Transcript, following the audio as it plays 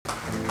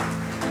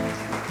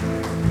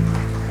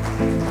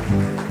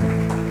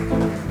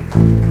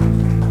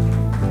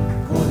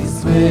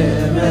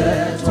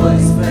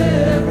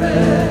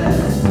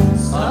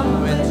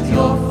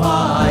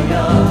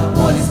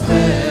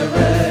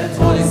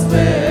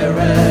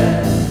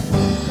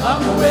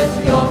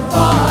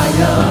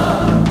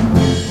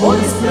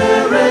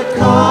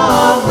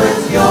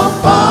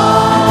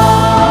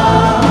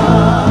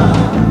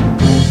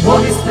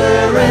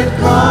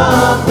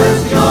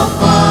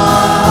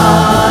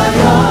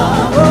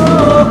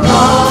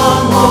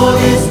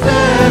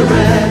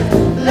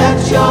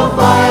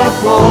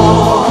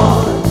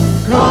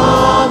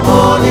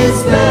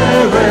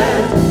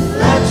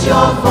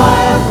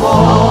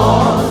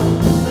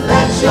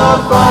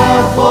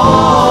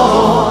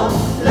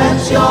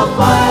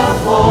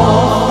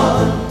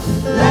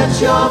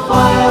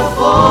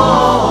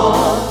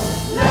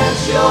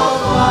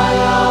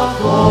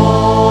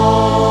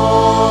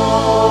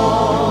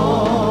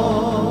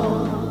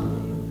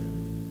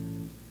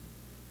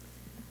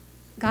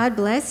God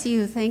bless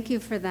you. Thank you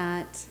for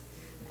that.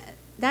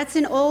 That's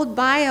an old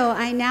bio.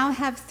 I now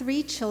have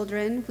 3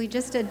 children. We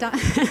just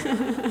adopted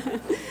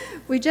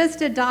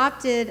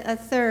a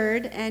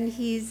third, and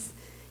he's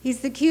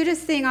the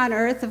cutest thing on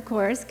earth, of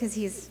course, because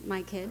he's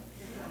my kid.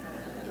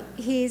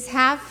 He's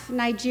half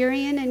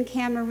Nigerian and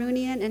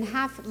Cameroonian and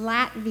half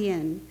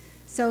Latvian,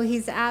 so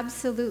he's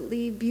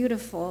absolutely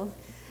beautiful.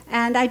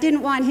 And I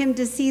didn't want him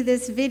to see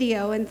this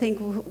video and think,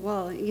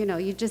 well, you know,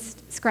 you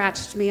just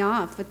scratched me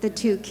off with the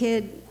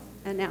 2-kid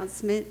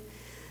announcement.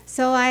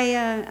 So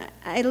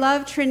I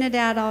love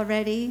Trinidad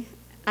already.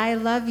 I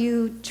love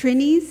you,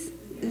 Trinies.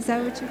 Is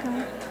that what you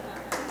call it?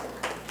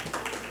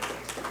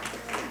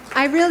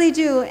 I really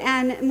do,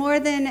 and more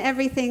than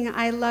everything,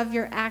 I love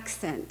your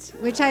accent,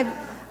 which I've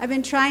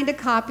been trying to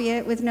copy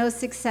it with no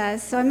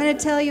success. So I'm going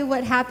to tell you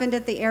what happened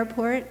at the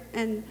airport.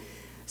 And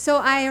so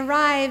I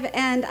arrive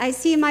and I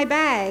see my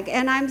bag,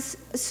 and I'm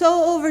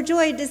so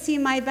overjoyed to see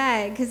my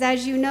bag because,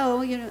 as you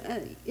know,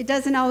 it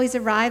doesn't always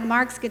arrive.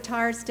 Mark's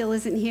guitar still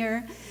isn't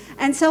here.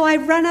 And so I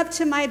run up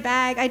to my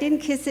bag. I didn't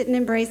kiss it and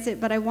embrace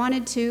it, but I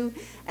wanted to.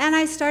 And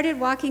I started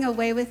walking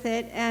away with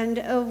it, and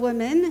a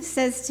woman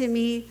says to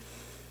me,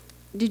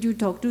 "Did you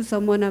talk to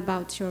someone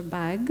about your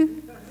bag?"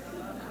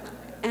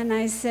 And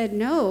I said,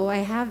 "No, I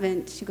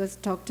haven't." She goes,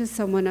 "Talk to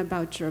someone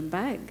about your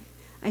bag."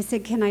 I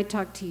said, "Can I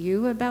talk to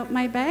you about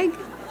my bag?"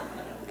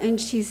 And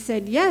she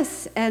said,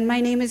 "Yes." And my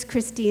name is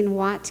Christine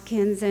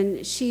Watkins.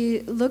 And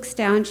she looks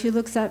down, she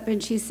looks up,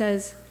 and she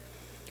says,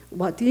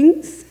 "What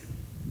things?"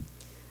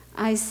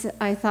 I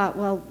thought,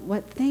 well,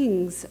 what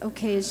things?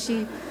 Okay, is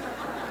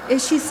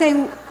she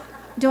saying,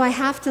 do I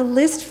have to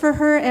list for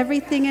her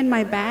everything in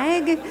my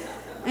bag?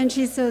 And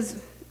she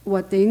says,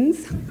 "What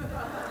things?"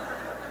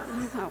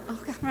 I thought,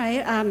 okay,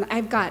 right.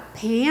 I've got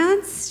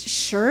pants,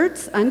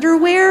 shirts,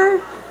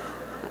 underwear.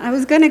 I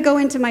was going to go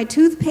into my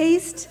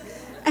toothpaste.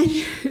 And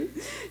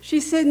she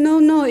said,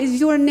 no, is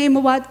your name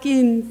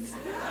Watkins?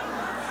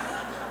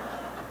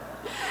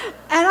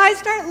 And I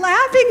start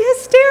laughing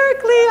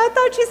hysterically. I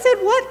thought she said,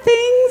 "What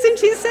things?" And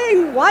she's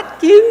saying,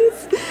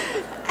 "Watkins."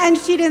 And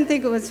she didn't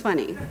think it was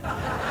funny.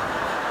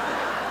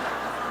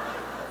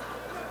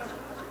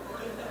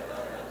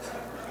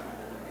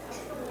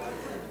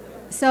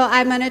 So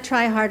I'm going to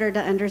try harder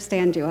to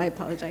understand you. I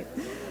apologize.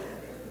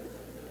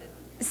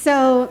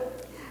 So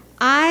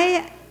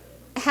I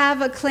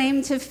have a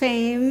claim to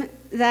fame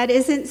that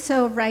isn't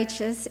so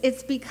righteous.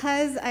 It's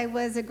because I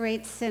was a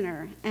great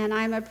sinner, and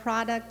I'm a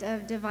product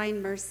of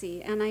divine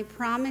mercy. And I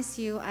promise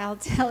you I'll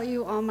tell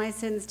you all my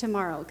sins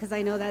tomorrow, because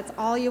I know that's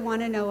all you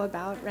want to know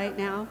about right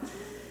now.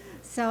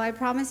 So I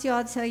promise you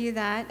I'll tell you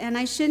that. And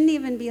I shouldn't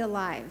even be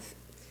alive.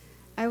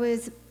 I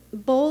was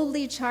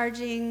boldly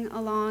charging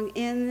along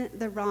in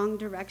the wrong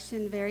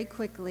direction very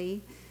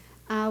quickly,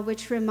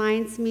 which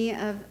reminds me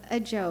of a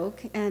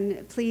joke,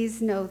 and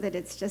please know that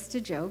it's just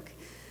a joke.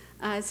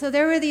 So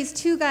there were these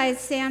 2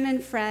 guys, Sam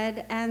and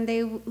Fred, and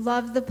they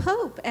loved the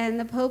Pope, and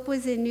the Pope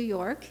was in New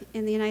York,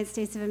 in the United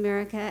States of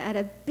America, at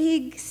a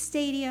big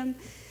stadium,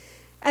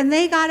 and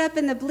they got up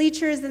in the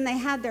bleachers, and they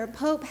had their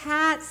Pope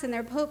hats, and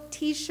their Pope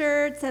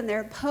t-shirts, and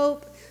their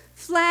Pope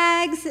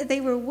flags. They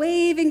were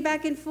waving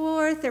back and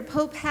forth, their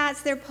Pope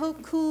hats, their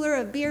Pope cooler,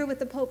 a beer with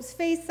the Pope's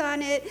face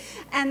on it,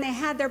 and they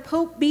had their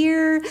Pope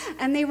beer,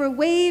 and they were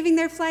waving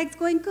their flags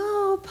going,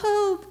 "Go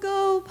Pope,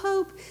 go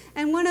Pope."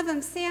 And one of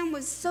them, Sam,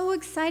 was so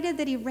excited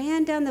that he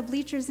ran down the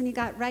bleachers and he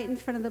got right in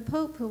front of the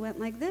Pope, who went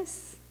like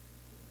this.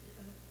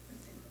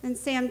 And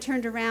Sam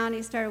turned around,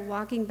 he started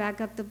walking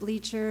back up the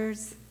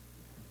bleachers.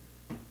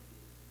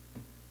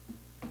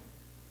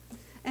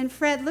 And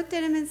Fred looked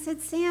at him and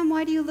said, "Sam,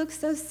 why do you look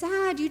so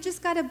sad? You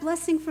just got a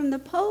blessing from the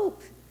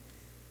Pope."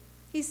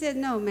 He said,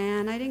 "No,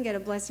 man, I didn't get a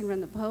blessing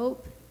from the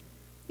Pope."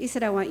 He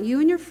said, "I want you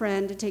and your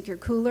friend to take your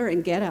cooler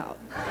and get out."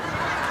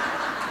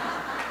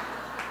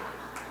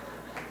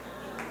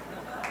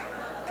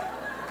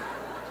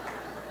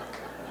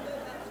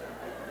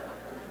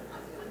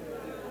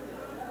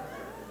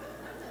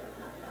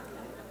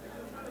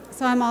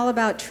 So I'm all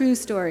about true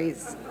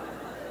stories.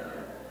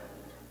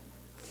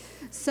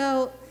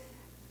 So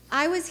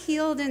I was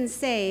healed and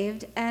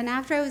saved, and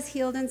after I was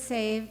healed and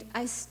saved,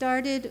 I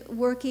started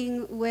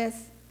working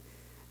with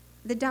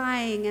the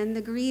dying and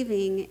the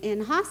grieving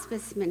in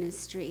hospice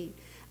ministry.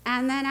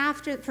 And then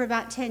for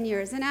about 10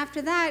 years. And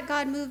after that,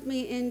 God moved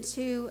me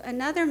into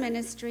another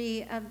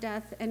ministry of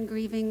death and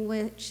grieving,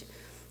 which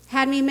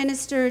had me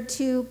minister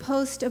to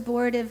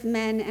post-abortive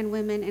men and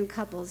women and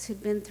couples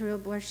who'd been through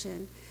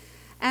abortion.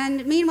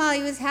 And meanwhile,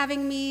 he was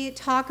having me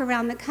talk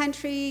around the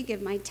country,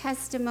 give my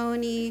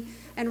testimony,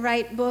 and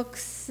write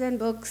books and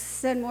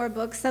more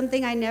books,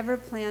 something I never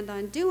planned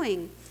on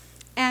doing.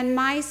 And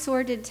my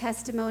sordid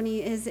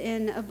testimony is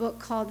in a book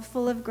called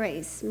Full of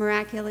Grace,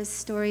 Miraculous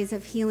Stories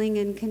of Healing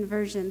and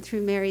Conversion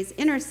Through Mary's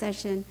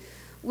Intercession,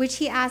 which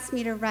he asked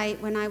me to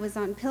write when I was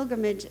on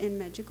pilgrimage in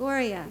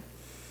Medjugorje.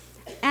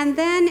 And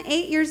then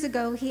 8 years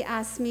ago, he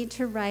asked me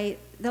to write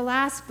the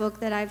last book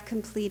that I've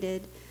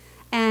completed,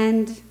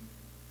 and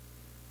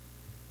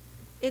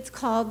it's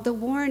called The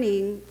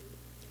Warning,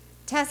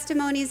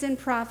 Testimonies and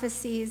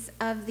Prophecies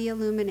of the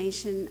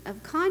Illumination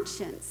of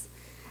Conscience.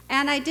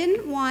 And I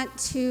didn't want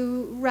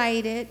to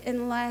write it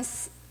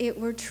unless it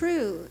were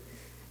true.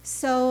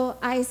 So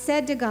I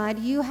said to God,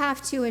 you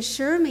have to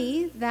assure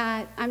me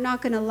that I'm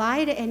not going to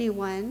lie to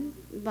anyone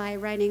by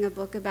writing a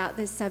book about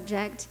this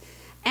subject.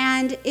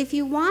 And if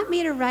you want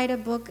me to write a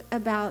book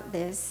about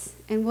this,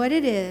 and what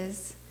it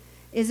is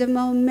a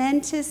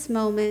momentous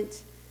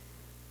moment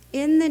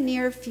in the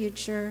near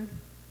future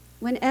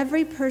when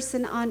every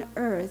person on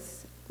earth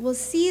will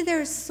see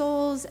their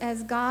souls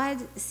as God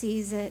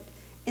sees it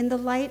in the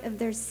light of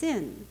their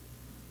sin.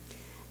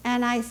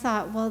 And I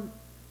thought, well,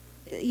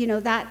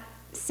 that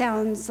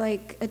sounds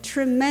like a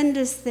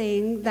tremendous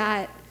thing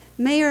that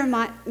may or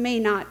may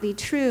not be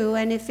true.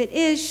 And if it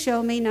is,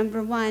 show me,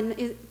 number one.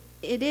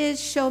 It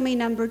is, show me,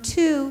 number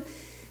two,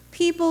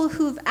 people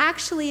who've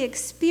actually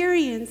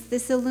experienced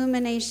this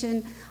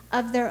illumination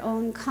of their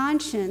own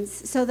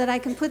conscience so that I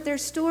can put their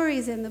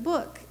stories in the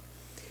book.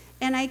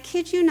 And I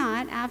kid you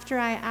not, after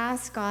I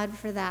asked God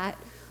for that,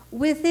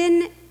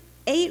 within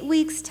 8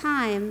 weeks'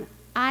 time,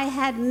 I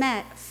had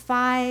met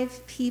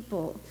 5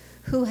 people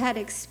who had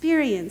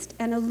experienced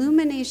an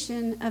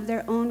illumination of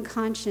their own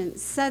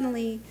conscience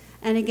suddenly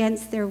and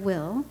against their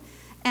will.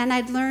 And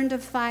I'd learned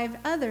of 5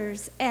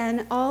 others,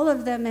 and all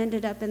of them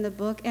ended up in the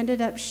book,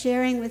 ended up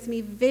sharing with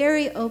me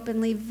very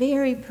openly,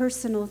 very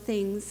personal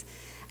things.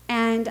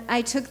 And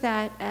I took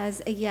that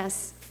as a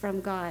yes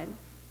from God.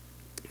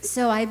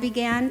 So I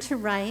began to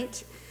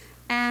write,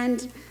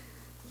 and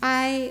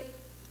I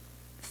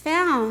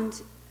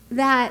found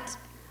that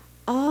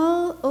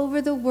all over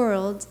the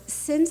world,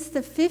 since the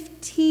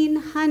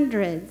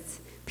 1500s,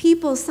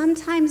 people,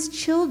 sometimes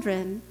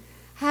children,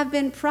 have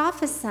been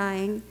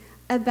prophesying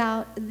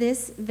about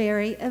this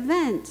very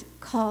event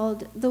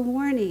called the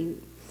warning.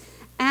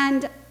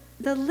 And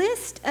the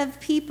list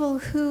of people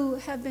who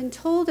have been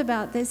told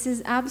about this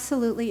is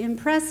absolutely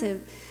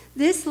impressive.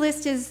 This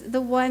list is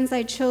the ones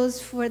I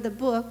chose for the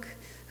book,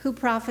 who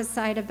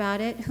prophesied about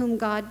it, whom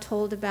God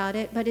told about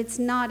it, but it's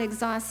not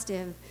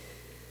exhaustive.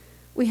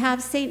 We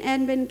have St.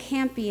 Edmund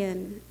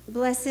Campion,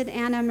 Blessed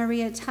Anna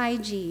Maria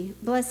Taiji,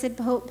 Blessed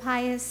Pope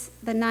Pius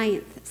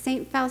IX,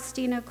 St.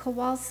 Faustina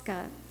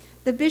Kowalska,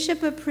 the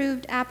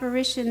bishop-approved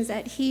apparitions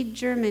at Heed,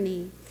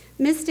 Germany,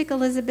 Mystic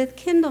Elizabeth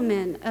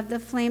Kindleman of the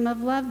Flame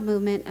of Love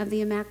movement of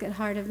the Immaculate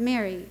Heart of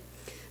Mary,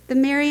 the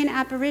Marian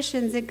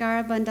apparitions at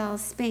Garabandal,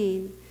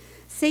 Spain,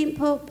 St.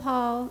 Pope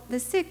Paul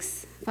VI,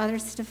 Father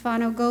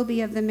Stefano Gobi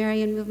of the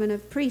Marian movement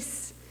of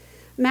priests,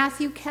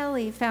 Matthew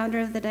Kelly, founder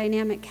of the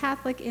Dynamic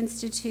Catholic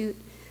Institute,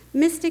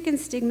 mystic and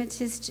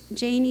stigmatist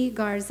Janie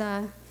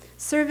Garza,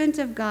 servant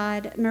of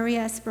God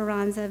Maria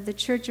Esperanza of the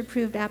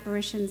church-approved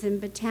apparitions in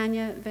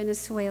Betania,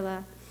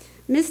 Venezuela,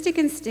 mystic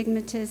and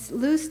stigmatist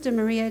Luz de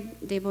Maria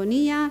de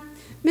Bonilla,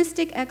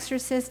 mystic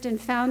exorcist and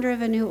founder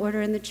of a new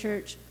order in the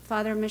church,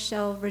 Father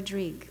Michel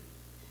Rodrigue.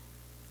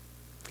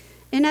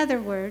 In other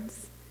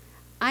words,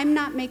 I'm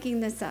not making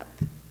this up.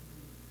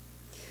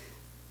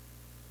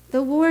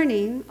 The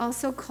warning,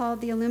 also called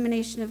the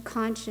illumination of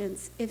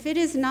conscience, if it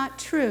is not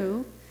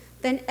true,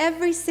 then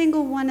every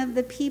single one of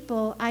the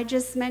people I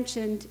just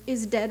mentioned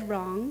is dead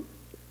wrong.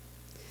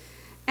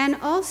 And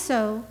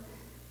also,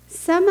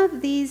 some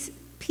of these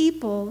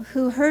people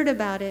who heard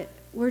about it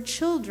were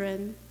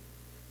children,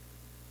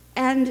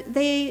 and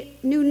they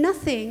knew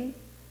nothing,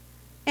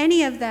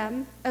 any of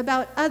them,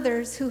 about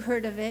others who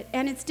heard of it,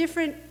 and it's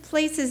different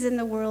places in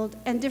the world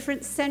and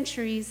different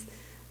centuries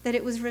that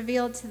it was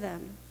revealed to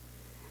them.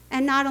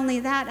 And not only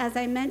that, as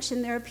I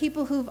mentioned, there are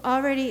people who've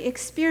already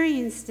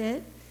experienced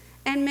it,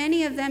 and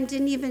many of them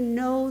didn't even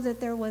know that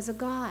there was a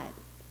God.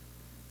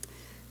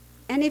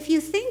 And if you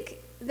think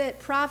that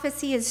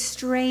prophecy is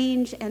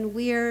strange and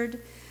weird,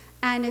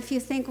 and if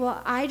you think,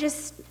 well, I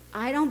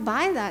don't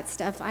buy that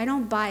stuff, I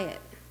don't buy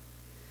it.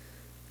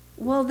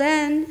 Well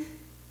then,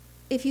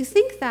 if you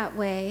think that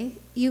way,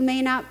 you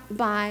may not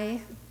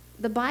buy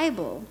the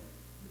Bible,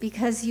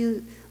 because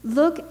you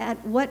look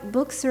at what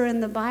books are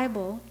in the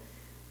Bible,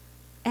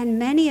 and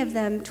many of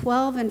them,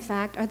 12 in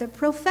fact, are the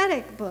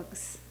prophetic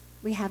books.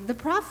 We have the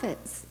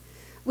prophets.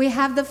 We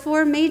have the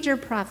 4 major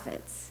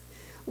prophets.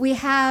 We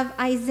have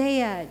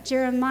Isaiah,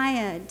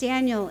 Jeremiah,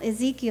 Daniel,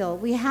 Ezekiel.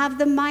 We have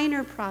the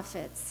minor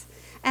prophets.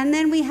 And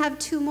then we have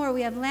 2 more.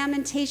 We have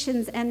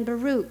Lamentations and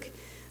Baruch.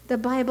 The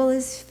Bible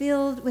is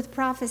filled with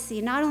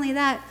prophecy. Not only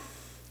that,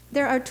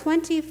 there are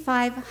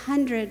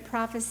 2,500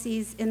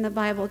 prophecies in the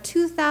Bible,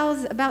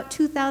 about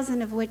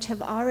 2,000 of which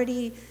have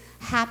already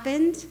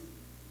happened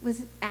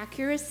with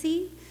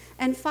accuracy,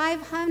 and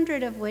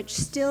 500 of which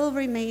still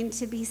remain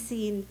to be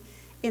seen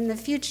in the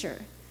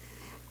future.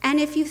 And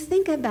if you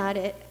think about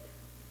it,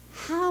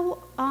 how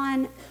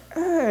on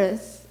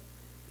earth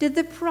did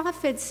the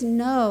prophets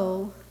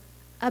know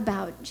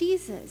about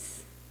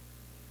Jesus?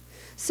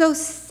 So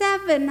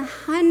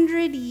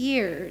 700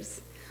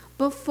 years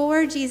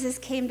before Jesus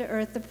came to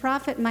earth, the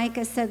prophet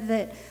Micah said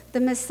that the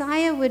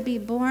Messiah would be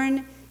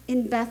born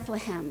in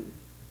Bethlehem.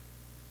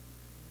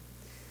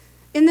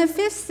 In the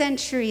 5th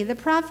century, the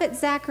prophet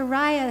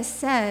Zechariah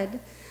said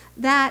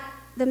that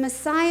the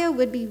Messiah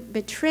would be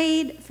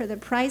betrayed for the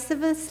price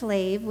of a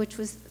slave, which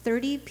was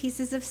 30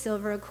 pieces of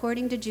silver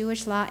according to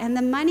Jewish law, and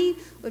the money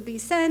would be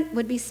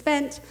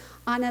spent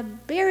on a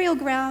burial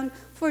ground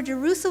for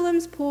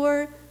Jerusalem's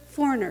poor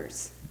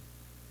foreigners.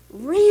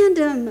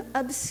 Random,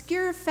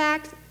 obscure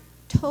fact,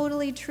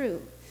 totally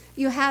true.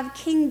 You have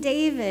King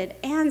David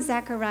and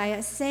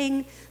Zechariah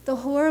saying the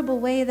horrible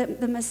way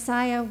that the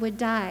Messiah would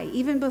die,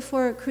 even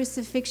before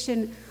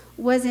crucifixion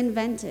was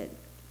invented.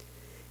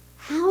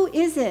 How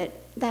is it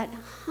that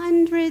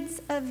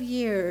hundreds of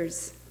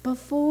years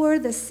before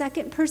the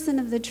second person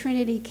of the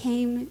Trinity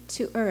came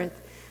to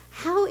earth,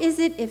 how is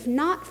it, if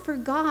not for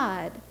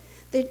God,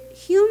 that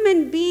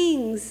human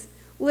beings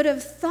would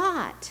have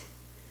thought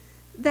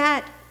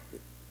that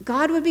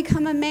God would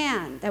become a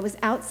man that was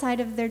outside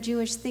of their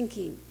Jewish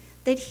thinking,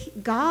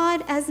 that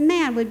God as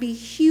man would be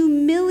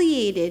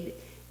humiliated,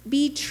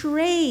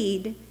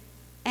 betrayed,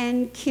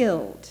 and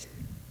killed?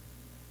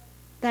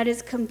 That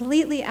is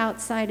completely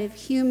outside of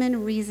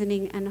human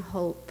reasoning and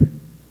hope.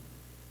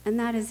 And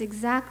that is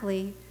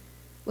exactly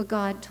what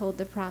God told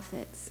the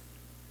prophets.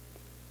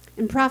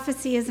 And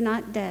prophecy is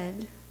not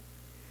dead.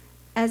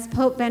 As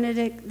Pope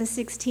Benedict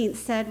XVI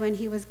said when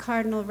he was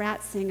Cardinal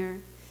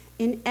Ratzinger,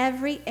 in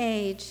every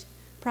age,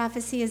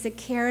 prophecy is a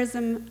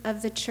charism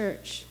of the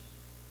church,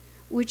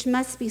 which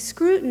must be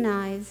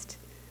scrutinized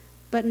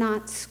but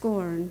not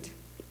scorned.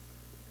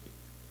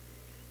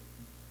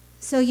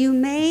 So you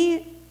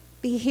may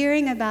be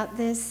hearing about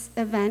this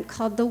event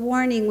called the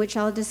warning, which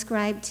I'll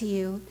describe to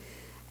you.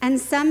 And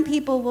some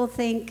people will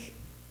think,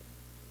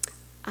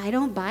 I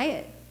don't buy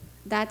it.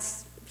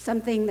 That's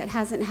something that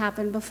hasn't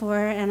happened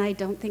before, and I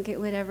don't think it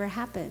would ever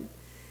happen.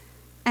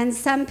 And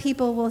some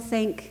people will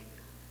think,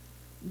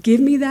 give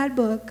me that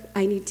book.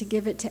 I need to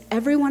give it to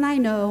everyone I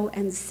know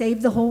and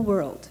save the whole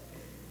world.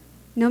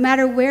 No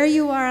matter where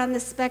you are on the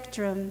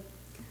spectrum,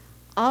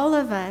 all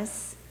of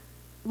us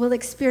will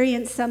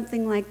experience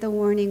something like the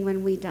warning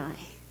when we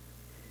die.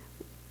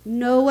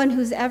 No one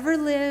who's ever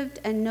lived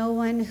and no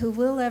one who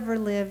will ever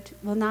live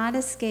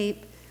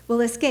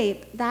will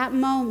escape that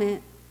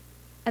moment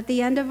at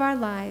the end of our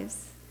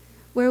lives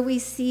where we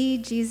see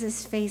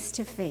Jesus face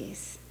to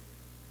face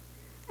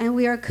and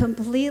we are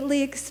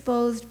completely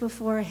exposed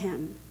before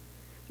him,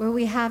 where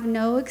we have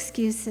no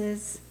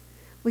excuses.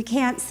 We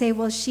can't say,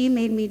 well, she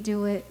made me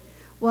do it.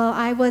 Well,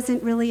 I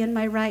wasn't really in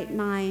my right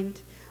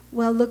mind.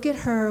 Well, look at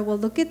her. Well,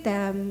 look at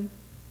them.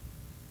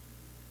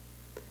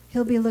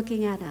 He'll be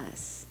looking at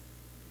us.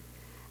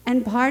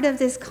 And part of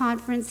this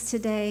conference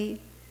today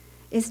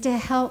is to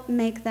help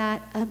make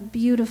that a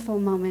beautiful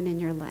moment in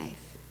your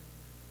life,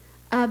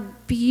 a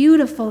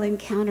beautiful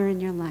encounter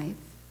in your life,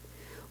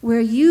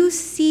 where you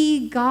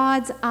see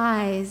God's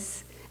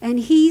eyes and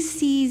he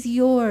sees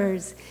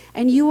yours,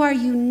 and you are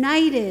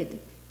united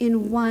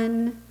in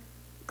one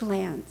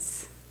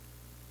glance,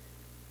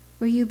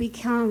 where you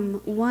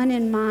become one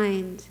in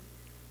mind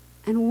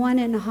and one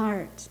in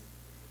heart.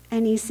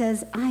 And he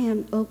says, I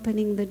am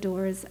opening the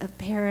doors of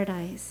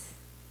paradise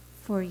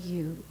for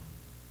you.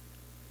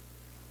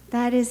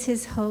 That is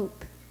his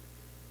hope.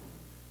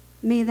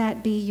 May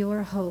that be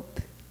your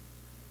hope.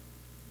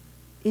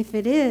 If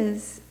it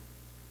is,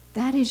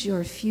 that is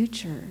your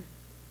future,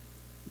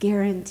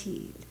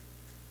 guaranteed.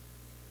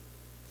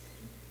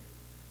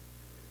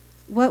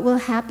 What will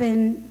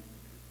happen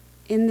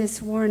in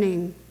this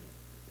warning?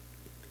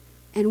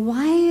 And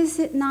why is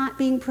it not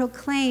being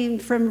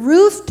proclaimed from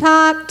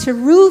rooftop to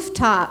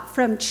rooftop,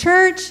 from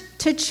church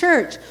to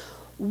church?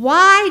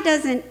 Why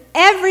doesn't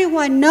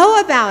everyone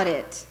know about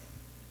it?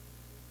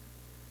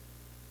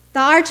 The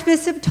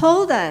Archbishop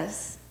told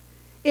us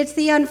it's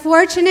the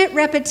unfortunate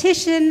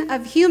repetition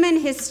of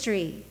human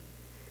history.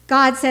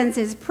 God sends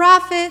his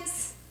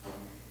prophets.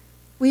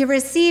 We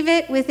receive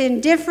it with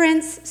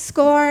indifference,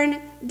 scorn,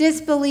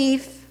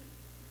 disbelief,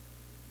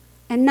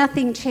 and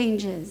nothing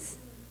changes.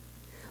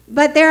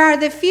 But there are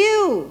the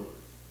few.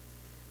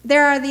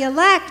 There are the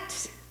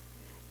elect.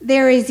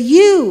 There is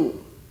you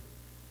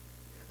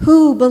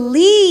who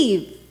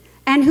believe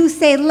and who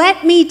say,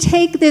 let me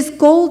take this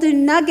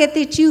golden nugget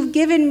that you've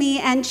given me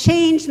and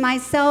change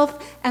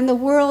myself and the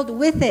world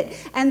with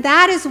it. And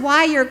that is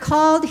why you're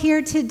called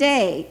here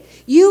today.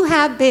 You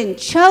have been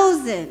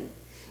chosen,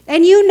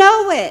 and you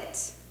know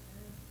it.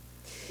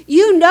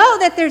 You know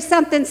that there's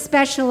something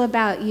special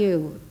about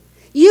you.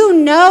 You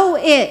know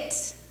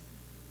it.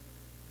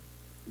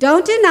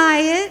 Don't deny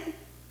it.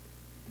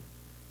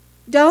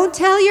 Don't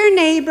tell your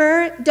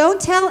neighbor,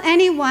 don't tell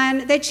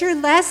anyone that you're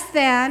less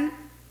than.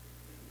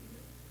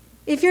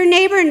 If your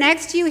neighbor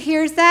next to you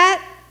hears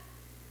that,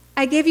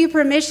 I give you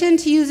permission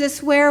to use a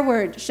swear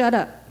word. Shut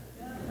up.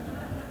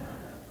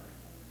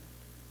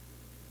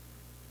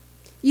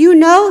 You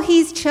know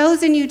he's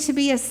chosen you to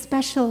be a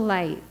special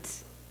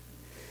light,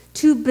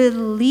 to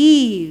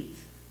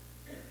believe,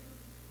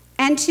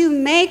 and to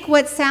make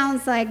what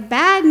sounds like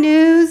bad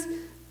news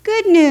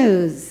good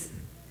news.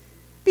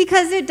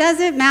 Because it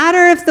doesn't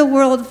matter if the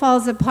world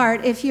falls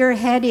apart if you're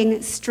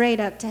heading straight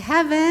up to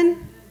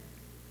heaven.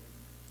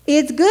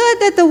 It's good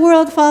that the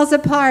world falls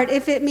apart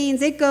if it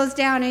means it goes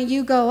down and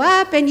you go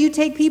up and you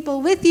take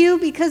people with you,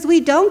 because we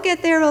don't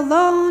get there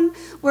alone.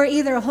 We're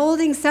either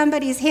holding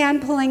somebody's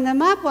hand, pulling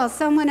them up, while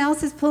someone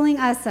else is pulling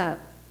us up.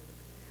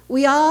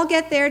 We all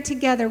get there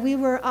together.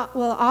 We're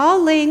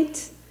all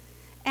linked,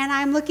 and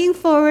I'm looking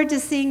forward to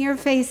seeing your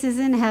faces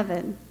in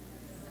heaven.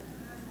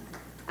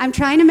 I'm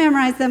trying to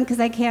memorize them because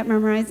I can't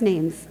memorize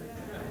names.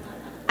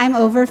 I'm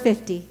over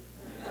 50.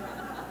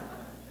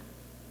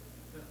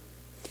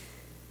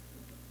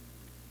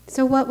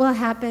 So what will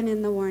happen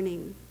in the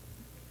warning?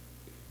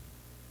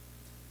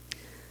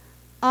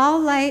 All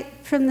light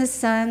from the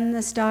sun,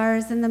 the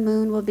stars, and the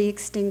moon will be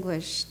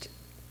extinguished.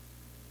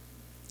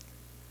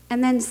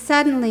 And then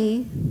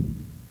suddenly,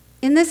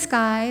 in the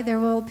sky, there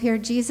will appear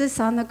Jesus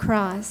on the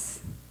cross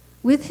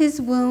with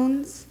his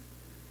wounds,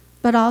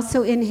 but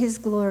also in his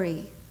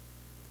glory.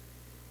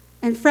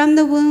 And from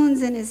the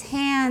wounds in his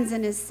hands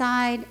and his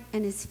side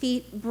and his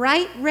feet,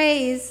 bright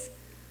rays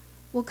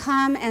will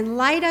come and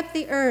light up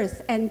the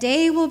earth, and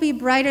day will be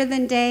brighter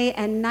than day,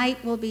 and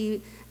night will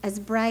be as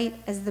bright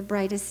as the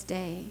brightest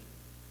day.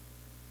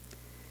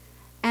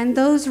 And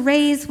those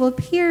rays will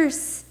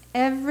pierce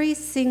every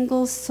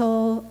single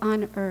soul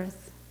on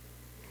earth.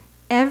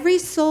 Every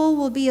soul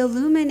will be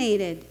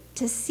illuminated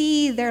to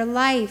see their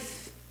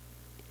life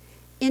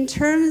in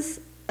terms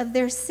of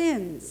their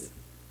sins.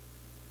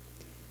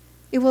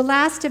 It will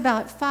last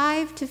about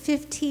 5 to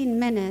 15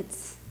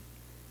 minutes.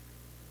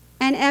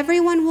 And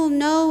everyone will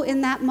know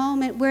in that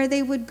moment where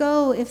they would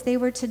go if they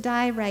were to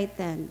die right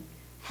then: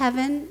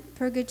 heaven,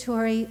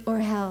 purgatory,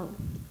 or hell.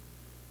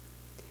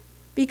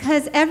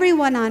 Because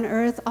everyone on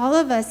earth, all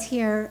of us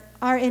here,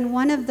 are in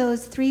one of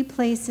those three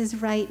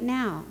places right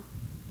now.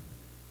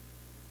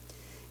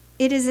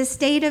 It is a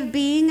state of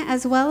being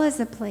as well as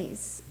a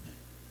place.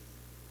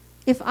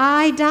 If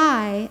I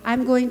die,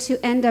 I'm going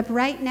to end up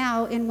right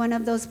now in one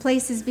of those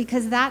places,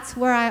 because that's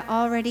where I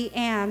already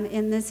am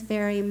in this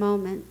very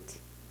moment.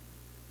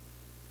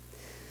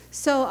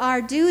 So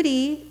our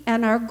duty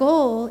and our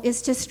goal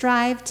is to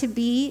strive to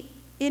be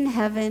in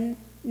heaven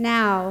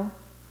now,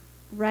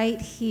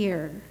 right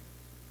here.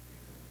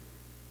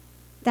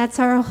 That's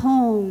our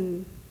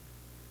home.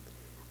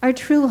 Our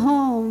true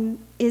home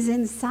is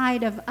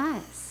inside of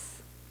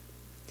us.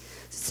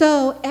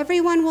 So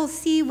everyone will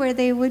see where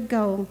they would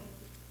go.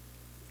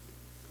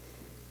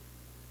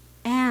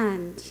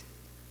 And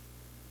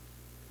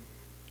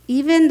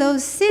even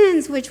those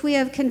sins which we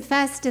have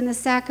confessed in the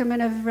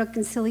sacrament of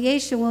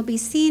reconciliation will be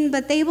seen,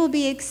 but they will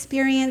be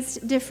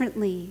experienced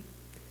differently.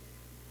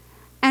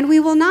 And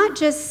we will not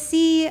just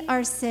see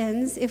our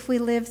sins if we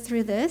live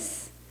through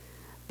this,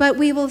 but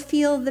we will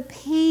feel the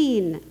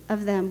pain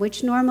of them,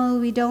 which normally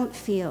we don't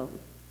feel.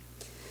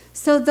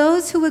 So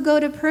those who would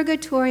go to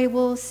purgatory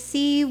will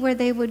see where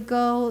they would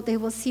go, they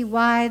will see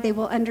why, they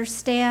will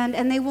understand,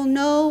 and they will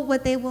know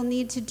what they will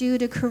need to do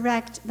to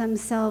correct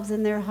themselves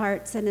in their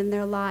hearts and in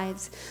their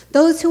lives.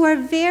 Those who are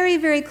very,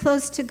 very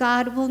close to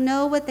God will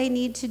know what they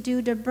need to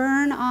do to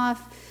burn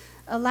off,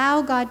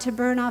 allow God to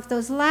burn off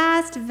those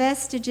last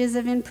vestiges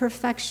of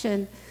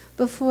imperfection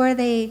before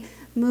they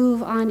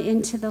move on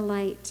into the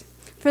light.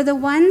 For the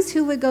ones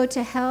who would go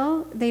to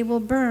hell, they will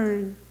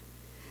burn.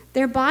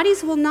 Their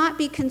bodies will not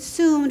be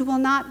consumed, will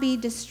not be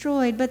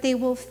destroyed, but they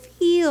will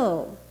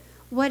feel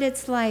what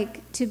it's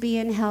like to be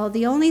in hell.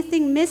 The only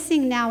thing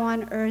missing now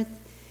on earth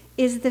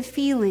is the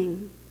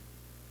feeling.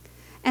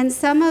 And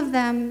some of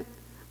them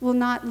will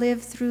not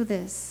live through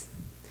this.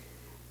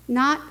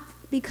 Not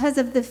because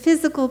of the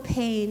physical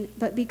pain,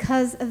 but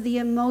because of the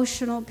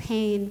emotional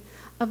pain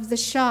of the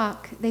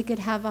shock. They could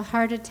have a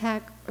heart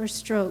attack or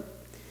stroke.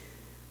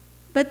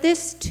 But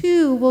this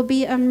too will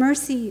be a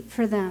mercy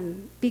for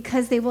them,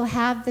 because they will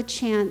have the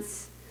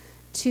chance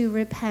to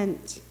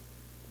repent.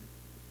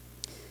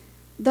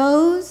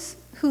 Those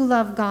who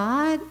love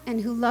God and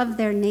who love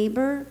their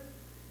neighbor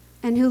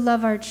and who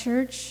love our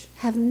church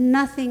have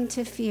nothing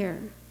to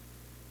fear.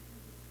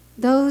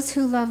 Those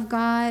who love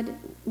God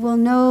will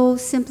know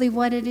simply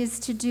what it is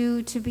to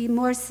do to be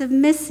more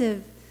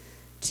submissive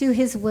to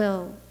his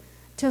will,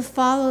 to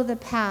follow the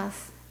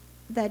path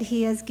that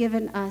he has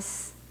given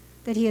us,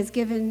 that he has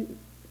given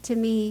to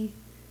me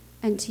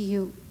and to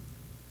you.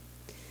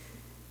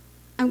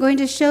 I'm going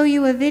to show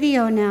you a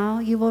video now.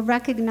 You will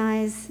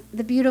recognize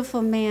the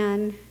beautiful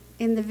man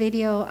in the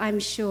video, I'm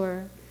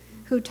sure,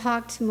 who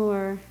talked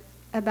more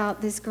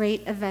about this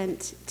great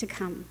event to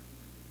come.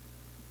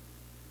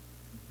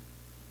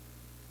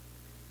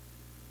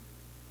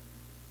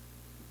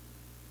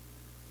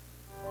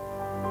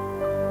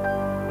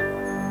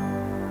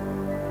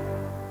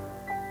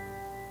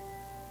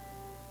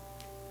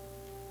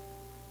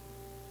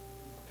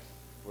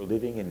 We're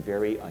living in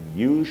very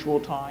unusual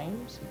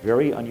times,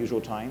 very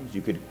unusual times.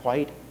 You could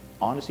quite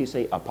honestly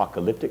say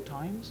apocalyptic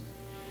times.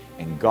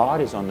 And God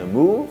is on the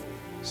move.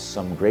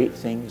 Some great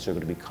things are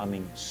going to be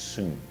coming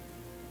soon.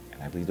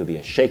 And I believe there'll be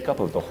a shakeup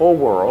of the whole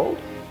world,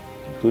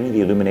 including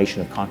the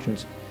illumination of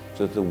conscience,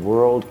 so that the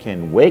world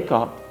can wake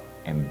up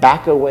and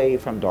back away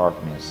from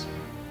darkness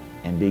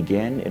and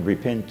begin in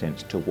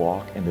repentance to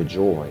walk in the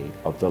joy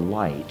of the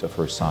light of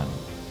her Son,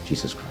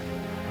 Jesus Christ.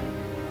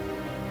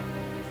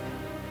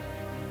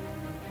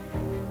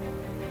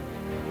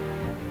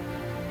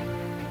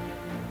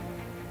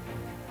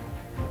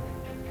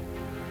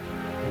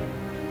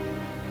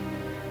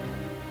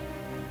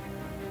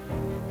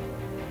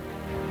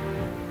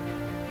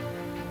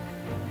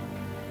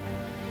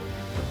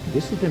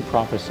 This has been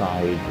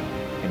prophesied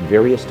in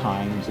various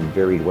times in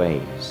varied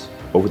ways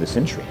over the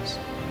centuries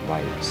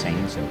by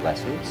saints and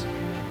blesseds.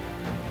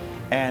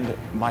 And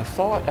my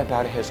thought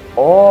about it has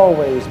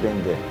always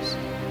been this: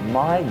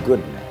 my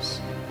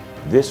goodness,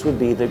 this would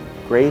be the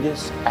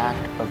greatest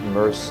act of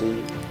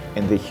mercy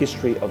in the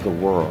history of the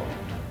world.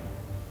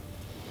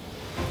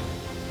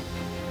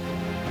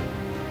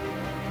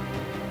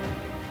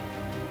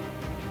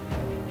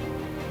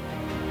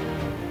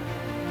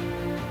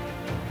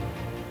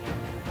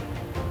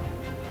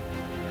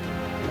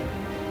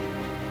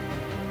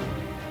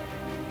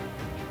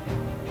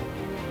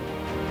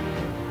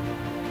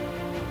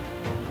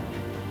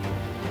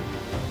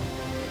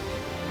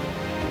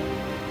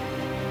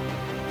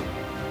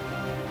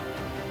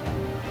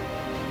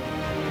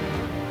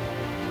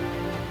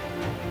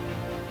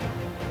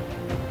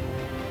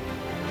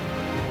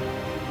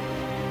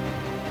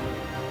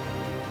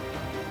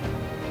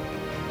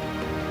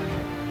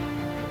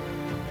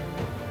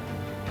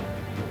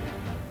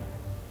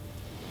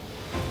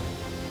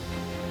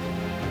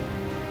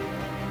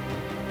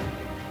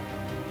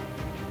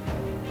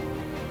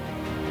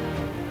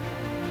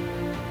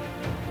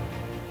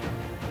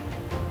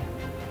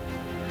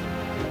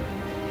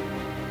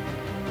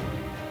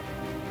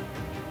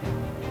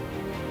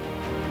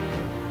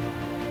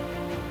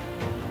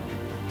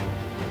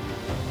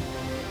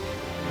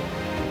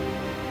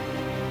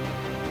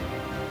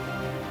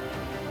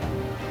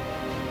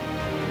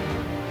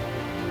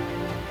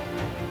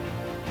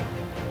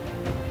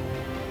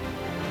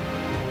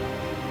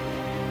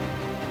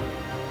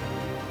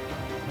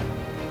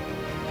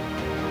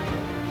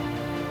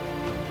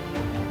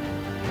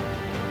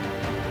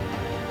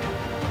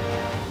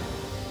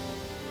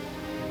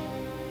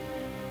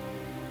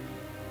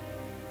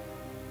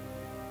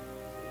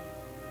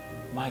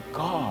 My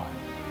God,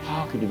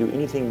 how could you do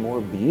anything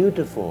more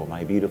beautiful,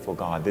 my beautiful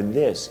God, than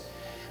this?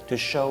 To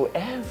show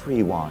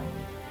everyone,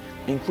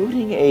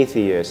 including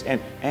atheists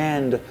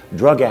and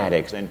drug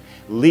addicts and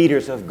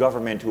leaders of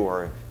government who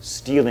are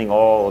stealing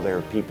all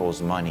their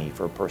people's money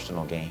for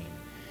personal gain,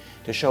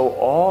 to show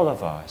all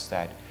of us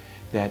that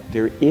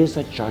there is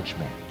a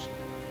judgment,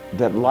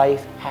 that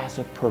life has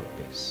a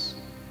purpose,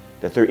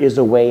 that there is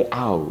a way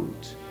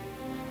out,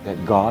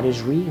 that God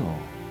is real.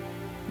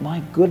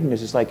 My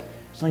goodness, it's like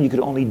something you could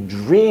only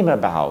dream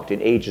about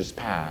in ages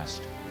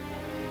past.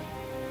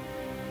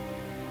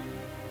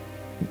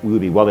 We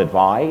would be well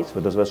advised, for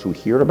those of us who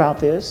hear about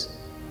this,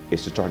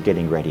 is to start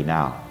getting ready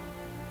now.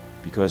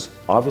 Because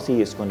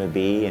obviously it's going to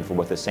be, and for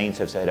what the saints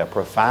have said, a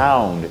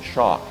profound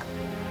shock,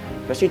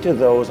 especially to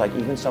those like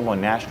even some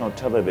on national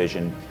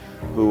television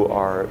who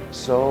are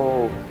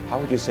so, how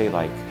would you say,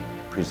 like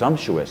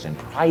presumptuous and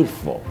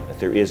prideful that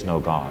there is no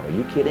God. Are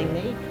you kidding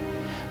me?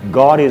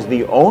 God is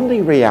the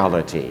only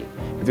reality.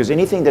 If there's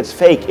anything that's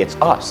fake, it's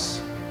us.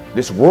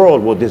 This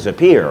world will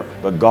disappear,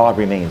 but God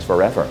remains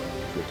forever.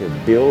 To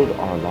build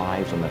our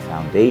lives on the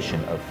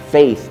foundation of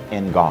faith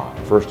in God,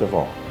 first of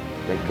all,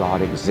 that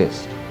God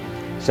exists.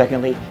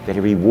 Secondly, that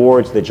He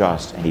rewards the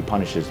just and He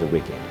punishes the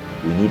wicked.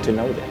 We need to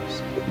know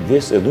this.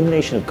 This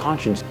illumination of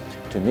conscience,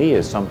 to me,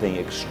 is something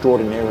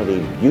extraordinarily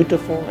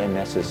beautiful and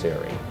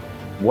necessary.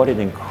 What an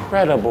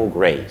incredible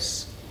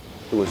grace.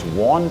 It was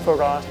won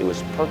for us, it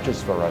was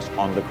purchased for us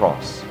on the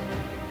cross.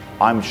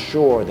 I'm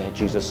sure that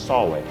Jesus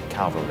saw it at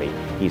Calvary.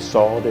 He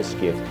saw this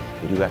gift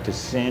that you have to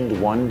send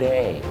one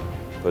day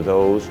for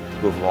those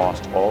who have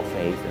lost all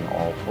faith and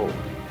all hope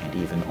and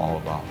even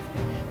all love.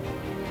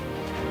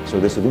 So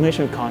this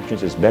illumination of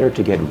conscience is better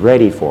to get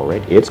ready for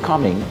it. It's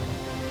coming.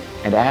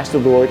 And ask the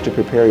Lord to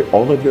prepare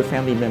all of your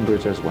family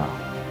members as well.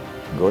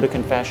 Go to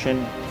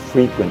confession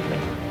frequently.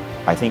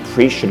 I think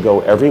priests should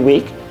go every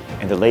week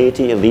and the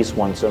laity at least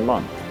once a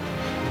month.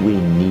 We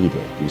need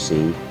it, you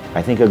see.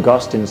 I think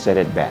Augustine said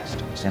it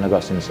best. St.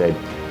 Augustine said,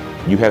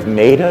 "You have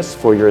made us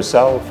for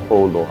yourself,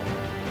 O Lord,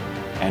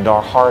 and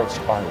our hearts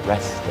are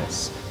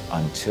restless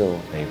until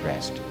they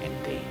rest in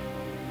Thee."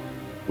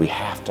 We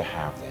have to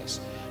have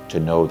this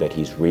to know that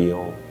He's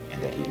real and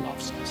that He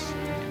loves us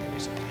and there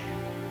is a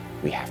plan.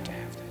 We have to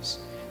have this.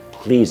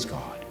 Please,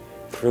 God,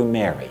 through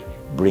Mary,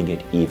 bring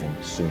it even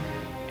sooner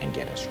and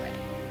get us ready.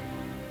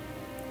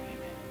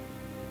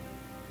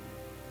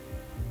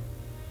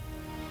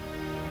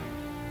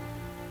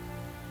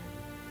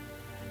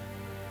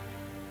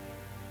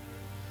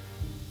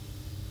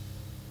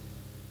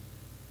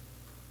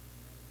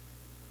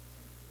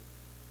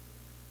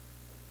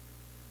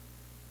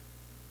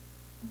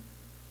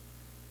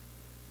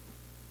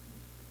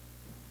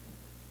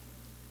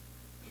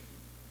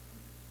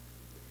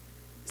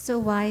 So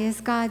why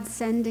is God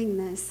sending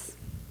this?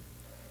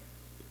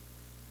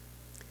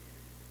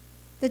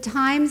 The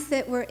times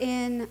that we're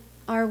in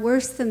are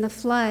worse than the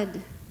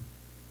flood.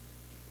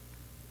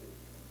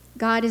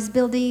 God is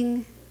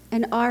building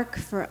an ark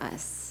for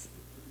us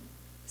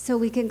so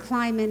we can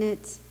climb in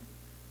it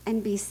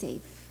and be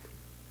safe.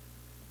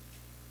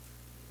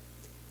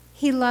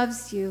 He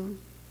loves you,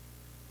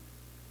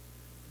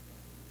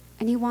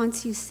 and he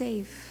wants you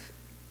safe.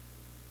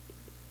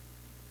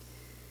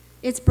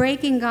 It's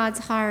breaking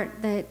God's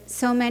heart that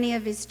so many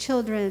of his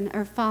children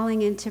are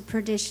falling into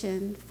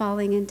perdition,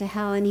 falling into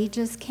hell, and he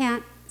just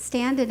can't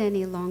stand it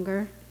any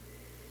longer.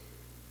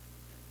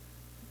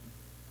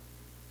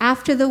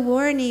 After the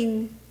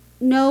warning,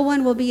 no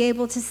one will be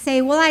able to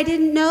say, well, I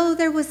didn't know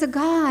there was a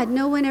God.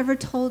 No one ever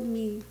told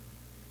me.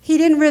 He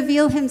didn't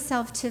reveal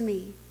himself to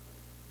me.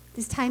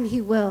 This time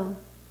he will.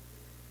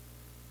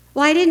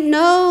 Well, I didn't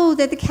know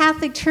that the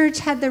Catholic Church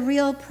had the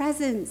real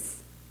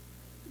presence.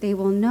 They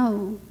will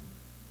know.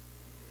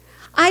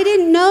 I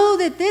didn't know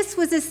that this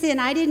was a sin.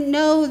 I didn't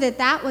know that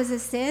that was a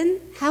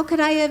sin. How could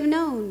I have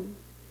known?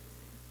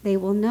 They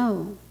will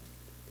know.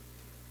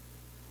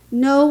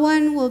 No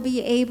one will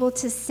be able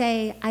to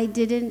say, I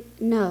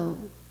didn't know.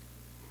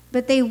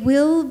 But they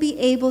will be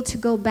able to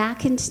go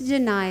back into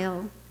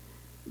denial,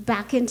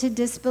 back into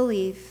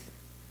disbelief,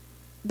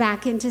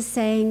 back into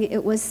saying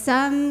it was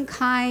some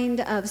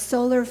kind of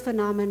solar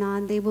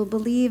phenomenon. They will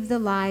believe the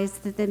lies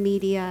that the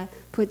media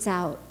puts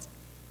out.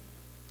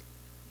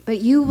 But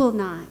you will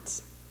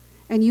not.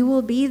 And you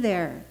will be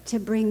there to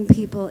bring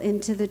people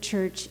into the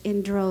church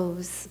in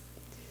droves.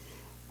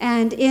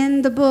 And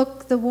in the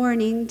book, The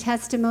Warning,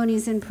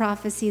 Testimonies and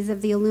Prophecies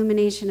of the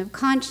Illumination of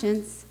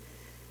Conscience,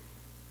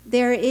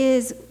 there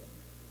is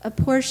a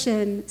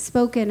portion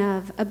spoken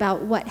of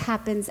about what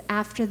happens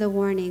after the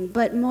warning.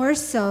 But more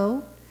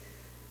so,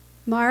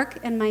 Mark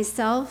and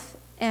myself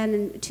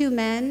and two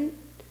men,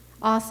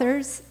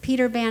 authors,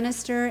 Peter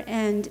Bannister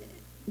and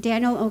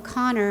Daniel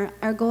O'Connor,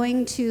 are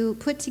going to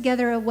put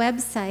together a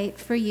website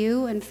for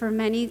you and for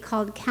many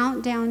called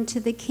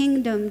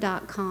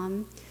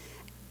countdowntothekingdom.com.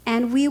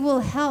 And we will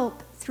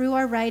help through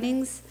our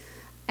writings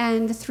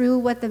and through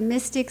what the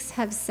mystics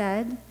have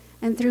said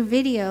and through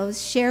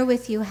videos share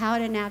with you how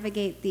to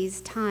navigate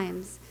these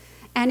times.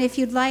 And if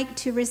you'd like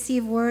to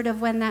receive word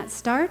of when that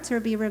starts or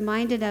be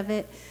reminded of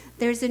it,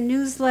 there's a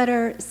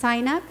newsletter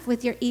sign up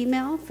with your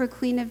email for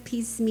Queen of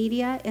Peace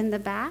Media in the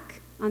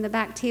back, on the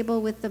back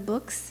table with the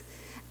books.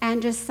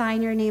 And just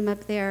sign your name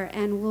up there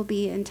and we'll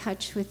be in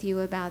touch with you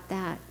about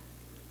that.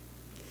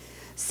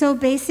 So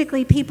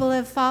basically, people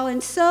have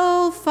fallen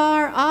so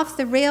far off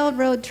the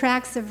railroad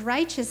tracks of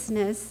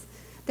righteousness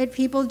that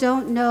people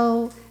don't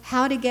know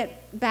how to get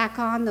back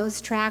on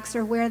those tracks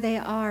or where they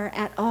are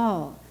at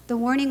all. The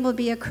warning will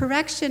be a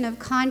correction of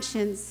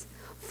conscience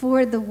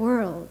for the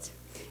world.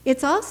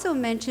 It's also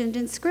mentioned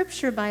in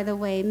Scripture, by the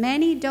way.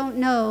 Many don't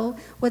know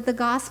what the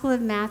Gospel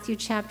of Matthew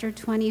chapter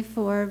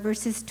 24,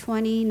 verses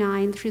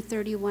 29 through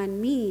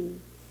 31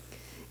 mean.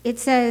 It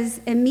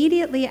says,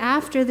 immediately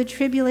after the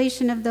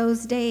tribulation of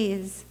those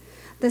days,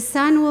 the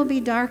sun will be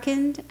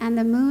darkened and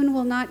the moon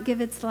will not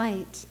give its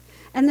light,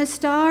 and the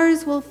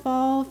stars will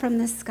fall from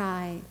the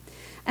sky,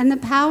 and the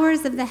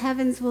powers of the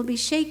heavens will be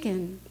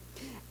shaken.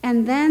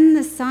 And then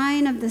the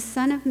sign of the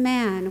Son of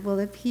Man will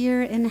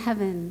appear in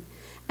heaven,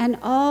 and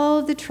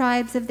all the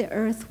tribes of the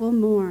earth will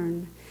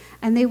mourn,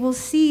 and they will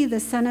see the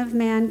Son of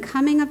Man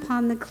coming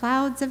upon the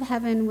clouds of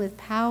heaven with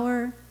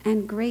power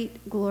and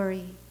great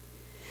glory.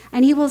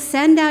 And he will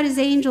send out his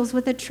angels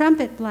with a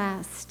trumpet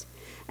blast,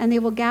 and they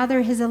will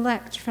gather his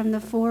elect from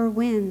the four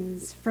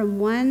winds, from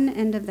one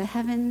end of the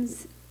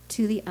heavens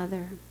to the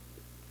other.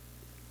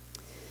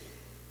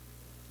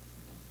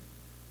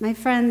 My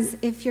friends,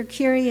 if you're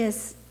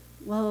curious,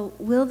 well,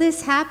 will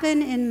this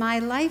happen in my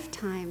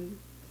lifetime?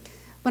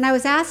 When I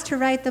was asked to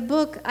write the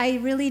book, I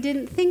really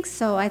didn't think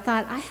so. I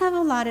thought, I have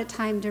a lot of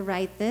time to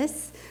write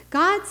this.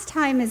 God's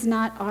time is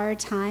not our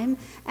time.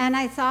 And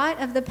I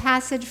thought of the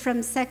passage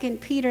from 2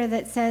 Peter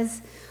that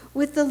says,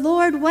 with the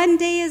Lord, one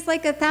day is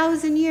like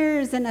 1,000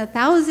 years, and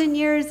 1,000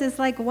 years is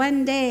like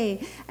one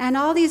day. And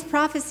all these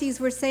prophecies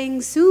were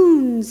saying,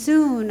 soon,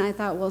 soon. I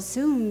thought, well,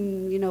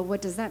 soon, what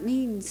does that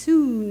mean?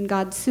 Soon,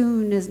 God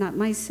soon is not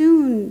my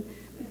soon.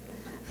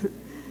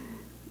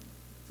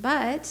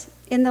 But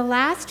in the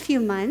last few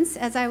months,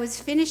 as I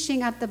was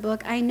finishing up the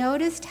book, I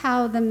noticed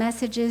how the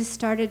messages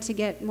started to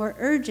get more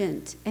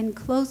urgent and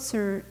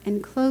closer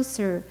and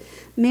closer.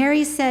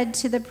 Mary said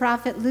to the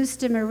prophet Luz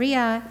de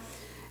Maria,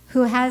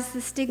 who has the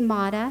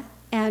stigmata,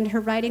 and her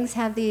writings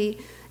have the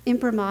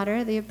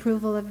imprimatur, the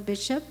approval of a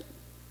bishop,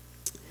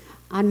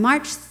 on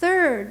March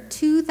 3rd,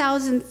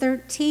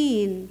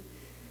 2013,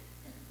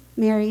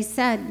 Mary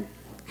said,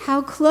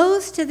 how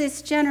close to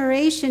this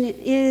generation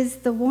is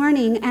the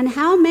warning, and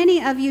how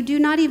many of you do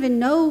not even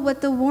know what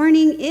the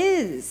warning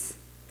is?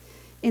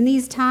 In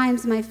these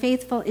times, my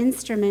faithful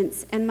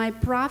instruments and my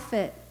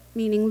prophet,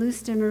 meaning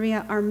Luz de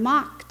Maria, are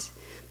mocked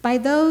by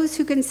those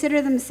who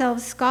consider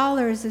themselves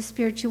scholars of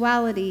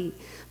spirituality,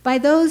 by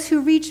those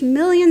who reach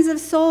millions of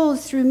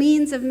souls through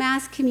means of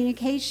mass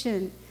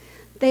communication.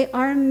 They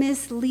are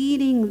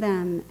misleading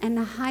them and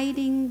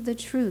hiding the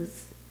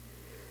truth.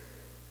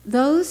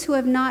 Those who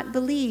have not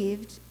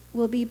believed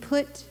will be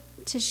put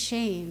to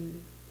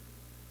shame.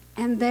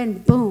 And then,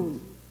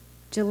 boom,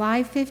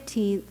 July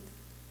 15th,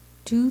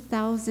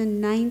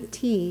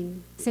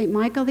 2019, St.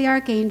 Michael the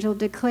Archangel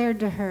declared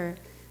to her,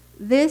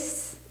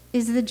 "This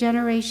is the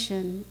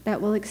generation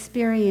that will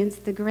experience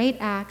the great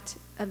act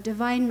of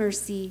divine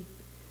mercy,"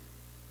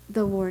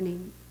 the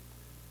warning.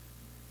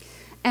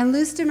 And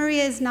Luz de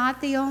Maria is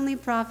not the only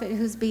prophet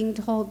who's being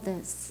told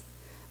this.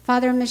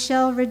 Father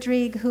Michel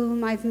Rodrigue,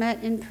 whom I've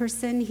met in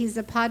person, he's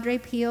a Padre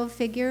Pio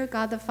figure.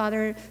 God the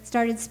Father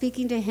started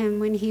speaking to him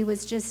when he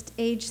was just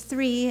age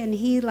 3, and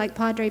he, like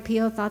Padre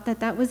Pio, thought that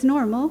that was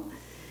normal.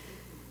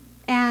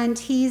 And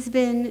he's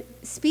been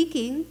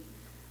speaking,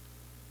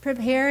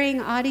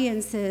 preparing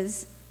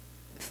audiences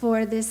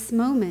for this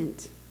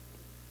moment.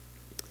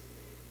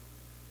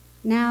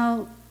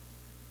 Now,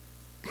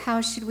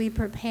 how should we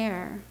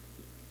prepare?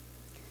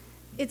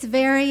 It's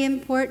very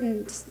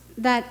important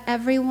that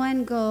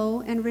everyone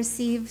go and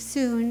receive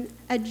soon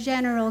a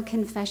general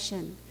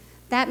confession.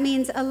 That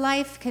means a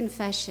life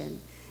confession.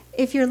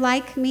 If you're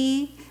like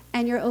me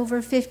and you're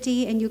over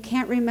 50 and you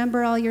can't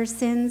remember all your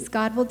sins,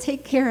 God will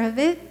take care of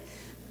it.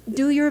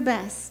 Do your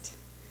best.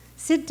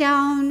 Sit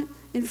down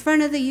in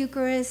front of the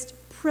Eucharist,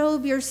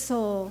 probe your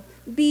soul.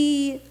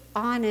 Be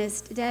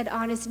honest, dead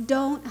honest.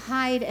 Don't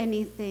hide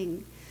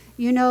anything.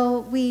 You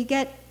know, we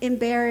get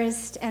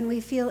embarrassed and we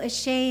feel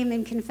ashamed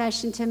in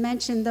confession to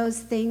mention those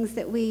things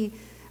that we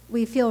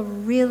feel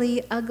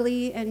really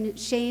ugly and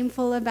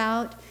shameful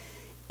about.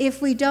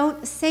 If we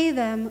don't say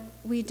them,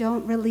 we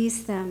don't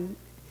release them.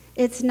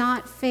 It's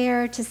not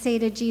fair to say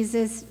to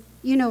Jesus,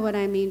 "You know what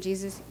I mean,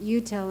 Jesus,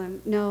 you tell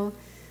him." No.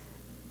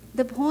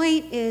 The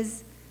point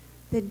is,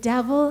 the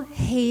devil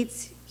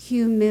hates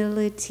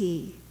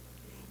humility.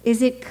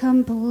 Is it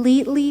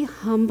completely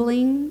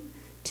humbling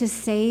to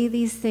say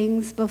these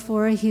things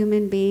before a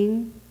human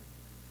being?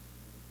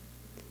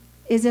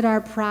 Is it our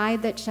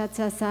pride that shuts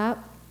us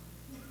up?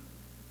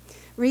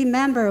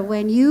 Remember,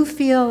 when you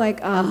feel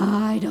like,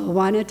 I don't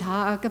want to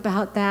talk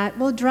about that,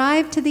 well,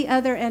 drive to the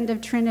other end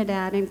of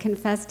Trinidad and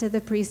confess to the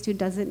priest who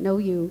doesn't know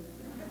you.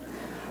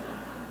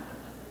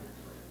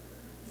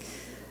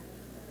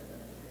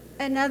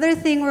 Another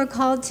thing we're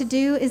called to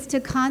do is to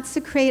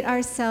consecrate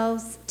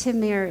ourselves to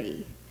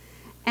Mary.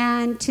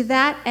 And to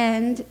that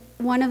end,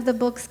 one of the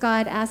books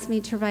God asked me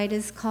to write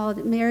is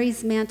called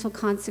Mary's Mantle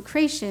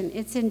Consecration.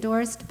 It's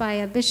endorsed by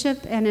a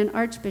bishop and an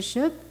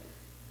archbishop.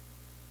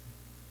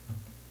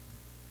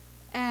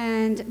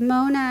 And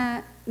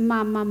Mama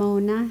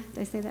Mona,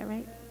 did I say that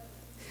right?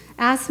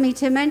 Asked me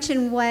to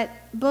mention what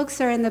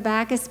books are in the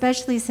back,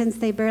 especially since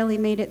they barely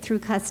made it through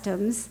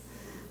customs.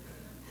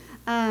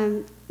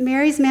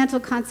 Mary's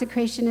Mantle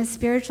Consecration is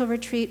spiritual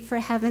retreat for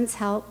heaven's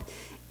help.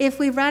 If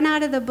we run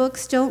out of the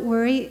books, don't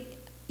worry.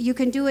 You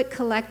can do it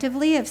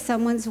collectively if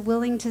someone's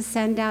willing to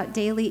send out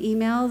daily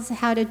emails.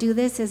 How to do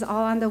this is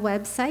all on the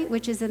website,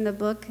 which is in the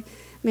book,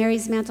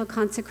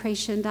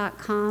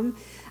 marysmantleconsecration.com.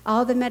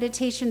 All the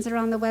meditations are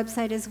on the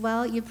website as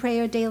well. You pray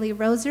your daily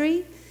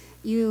rosary.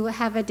 You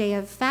have a day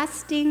of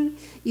fasting.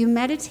 You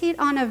meditate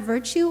on a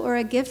virtue or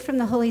a gift from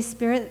the Holy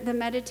Spirit. The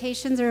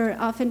meditations are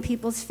often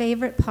people's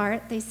favorite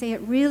part. They say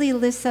it really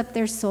lifts up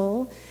their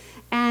soul.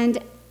 And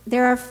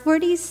there are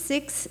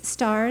 46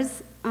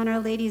 stars on Our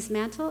Lady's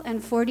mantle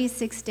and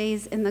 46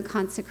 days in the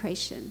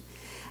consecration.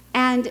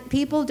 And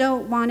people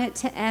don't want it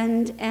to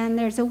end, and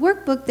there's a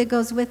workbook that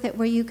goes with it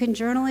where you can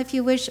journal if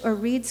you wish, or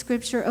read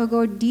scripture, or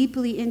go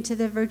deeply into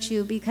the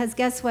virtue, because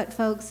guess what,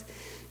 folks?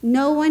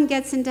 No one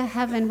gets into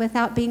heaven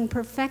without being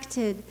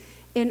perfected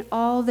in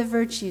all the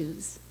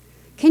virtues.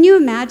 Can you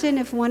imagine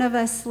if one of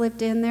us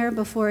slipped in there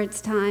before it's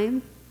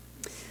time?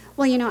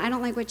 Well, you know, I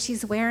don't like what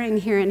she's wearing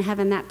here in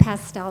heaven. That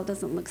pastel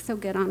doesn't look so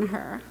good on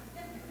her.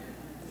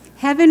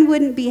 Heaven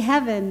wouldn't be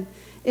heaven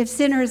if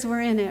sinners were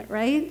in it,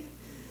 right?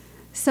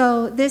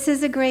 So this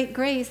is a great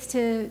grace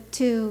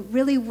to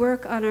really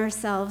work on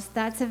ourselves.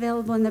 That's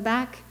available in the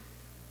back.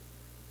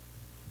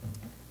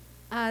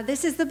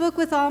 This is the book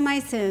with all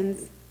my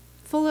sins,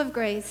 full of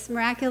grace,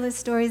 miraculous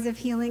stories of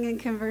healing and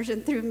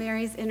conversion through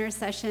Mary's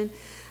intercession.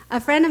 A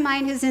friend of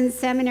mine who's in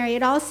seminary,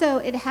 it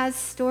has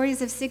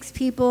stories of 6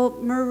 people,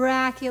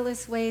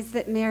 miraculous ways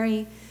that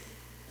Mary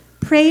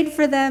prayed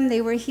for them, they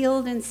were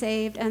healed and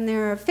saved, and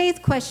there are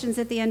faith questions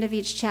at the end of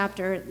each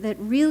chapter that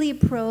really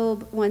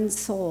probe one's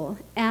soul.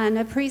 And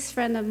a priest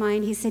friend of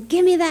mine, he said,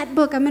 "Give me that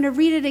book, I'm going to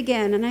read it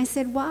again." And I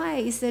said,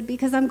 "Why?" He said,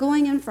 "Because I'm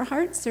going in for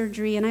heart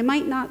surgery and I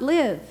might not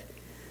live."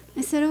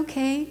 I said,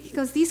 "Okay." He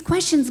goes, "These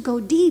questions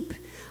go deep.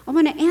 I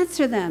want to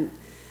answer them."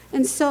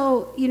 And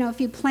so, you know, if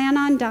you plan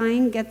on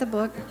dying, get the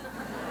book.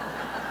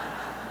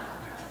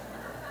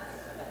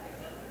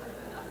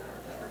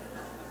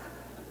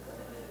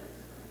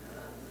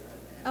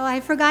 Oh,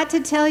 I forgot to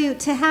tell you,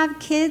 to have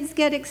kids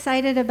get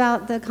excited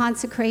about the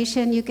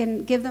consecration, you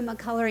can give them a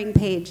coloring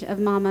page of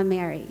Mama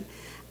Mary.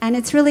 And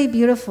it's really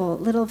beautiful.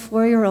 Little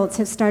 4-year-olds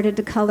have started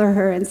to color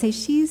her and say,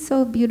 "She's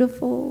so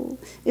beautiful."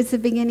 It's the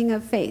beginning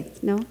of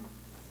faith, no?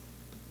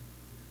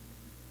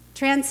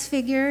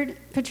 Transfigured,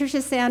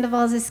 Patricia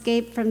Sandoval's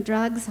escape from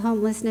drugs,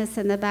 homelessness,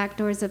 and the back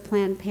doors of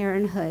Planned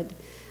Parenthood.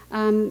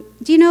 Do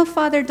you know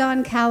Father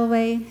Don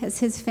Calloway? Has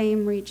his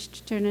fame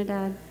reached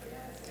Trinidad?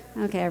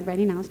 Okay,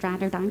 everybody knows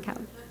Father Don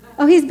Calloway.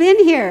 Oh, he's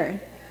been here.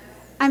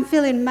 I'm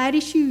feeling mighty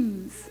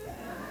shoes.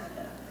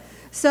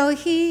 So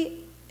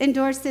he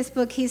endorsed this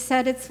book. He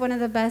said it's one of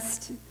the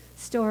best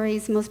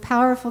stories, most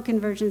powerful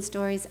conversion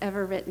stories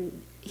ever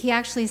written. He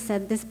actually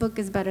said, this book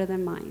is better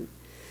than mine.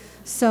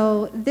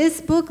 So this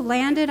book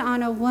landed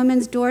on a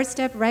woman's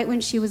doorstep right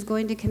when she was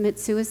going to commit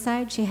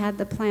suicide. She had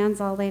the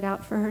plans all laid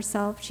out for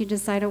herself. She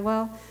decided,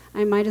 well,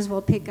 I might as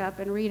well pick up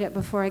and read it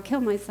before I kill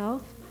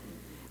myself.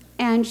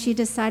 And she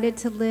decided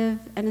to live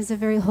and is a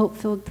very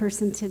hope-filled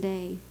person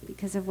today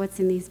because of what's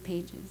in these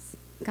pages.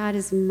 God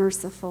is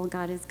merciful.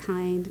 God is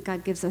kind.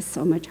 God gives us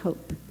so much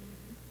hope.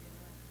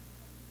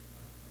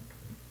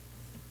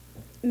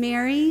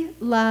 Mary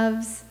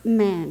loves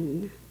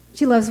men.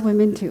 She loves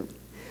women too.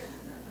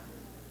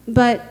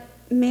 But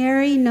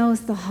Mary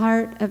knows the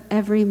heart of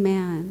every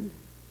man.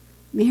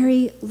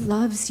 Mary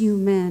loves you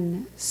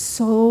men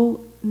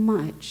so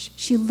much.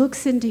 She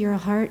looks into your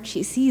heart,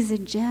 she sees a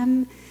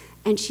gem,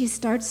 and she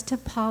starts to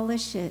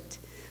polish it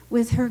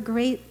with her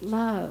great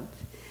love.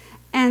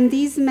 And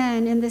these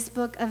men in this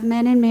book of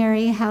Men and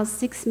Mary, how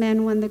 6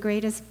 men won the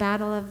greatest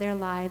battle of their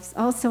lives,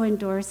 also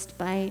endorsed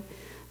by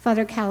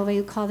Father Calloway,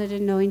 who called it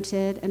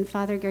anointed, and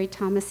Father Gary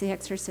Thomas, the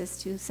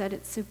exorcist, who said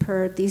it's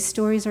superb. These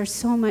stories are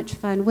so much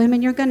fun.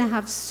 Women, you're going to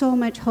have so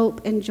much hope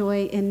and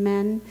joy in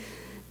men.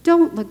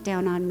 Don't look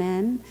down on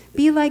men.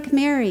 Be like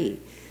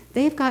Mary.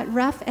 They've got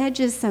rough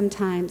edges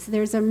sometimes.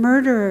 There's a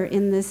murderer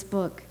in this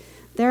book.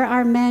 There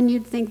are men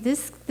you'd think,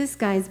 this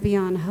guy's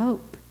beyond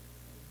hope.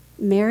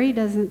 Mary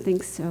doesn't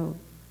think so.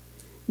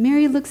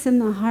 Mary looks in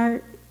the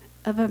heart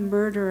of a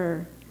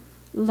murderer,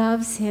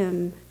 loves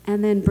him,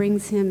 and then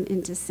brings him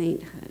into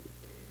sainthood.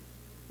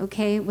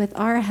 Okay, with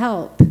our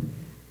help,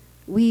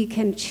 we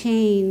can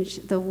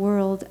change the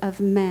world of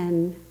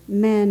men.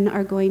 Men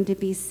are going to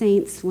be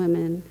saints,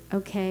 women,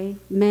 okay?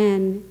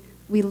 Men,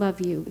 we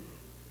love you.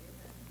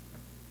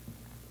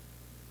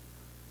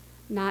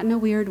 Not in a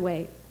weird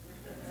way.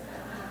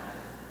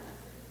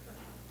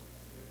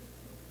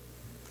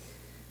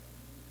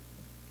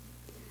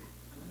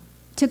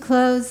 To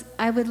close,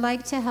 I would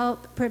like to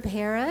help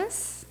prepare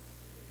us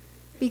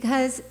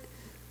because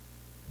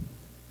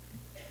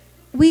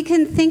we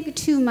can think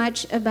too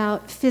much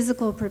about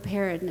physical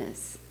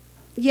preparedness.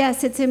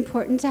 Yes, it's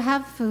important to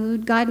have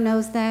food. God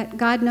knows that.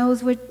 God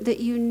knows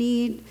that you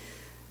need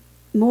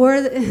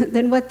more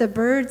than what the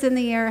birds in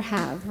the air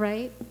have,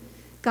 right?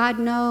 God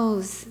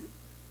knows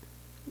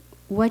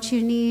what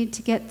you need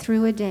to get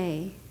through a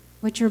day,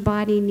 what your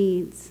body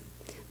needs.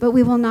 But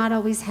we will not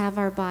always have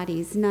our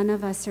bodies. None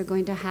of us are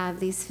going to have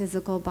these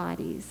physical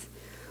bodies.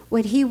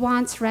 What he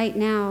wants right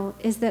now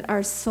is that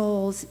our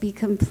souls be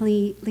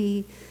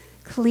completely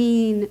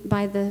clean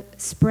by the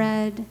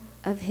spread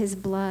of his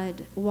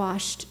blood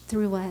washed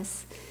through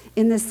us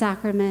in the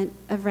sacrament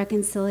of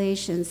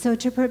reconciliation. So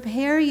to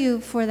prepare you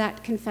for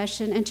that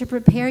confession and to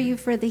prepare you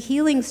for the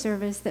healing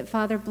service that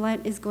Father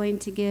Blunt is going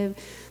to give,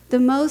 the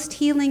most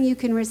healing you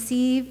can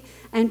receive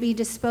and be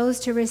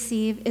disposed to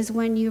receive is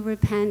when you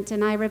repent,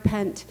 and I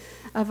repent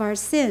of our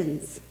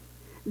sins.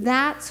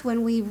 That's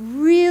when we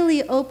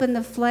really open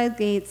the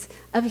floodgates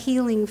of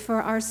healing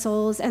for our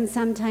souls and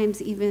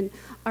sometimes even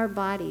our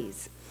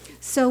bodies.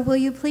 So will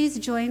you please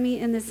join me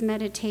in this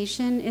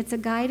meditation? It's a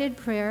guided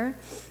prayer.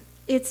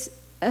 It's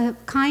a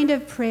kind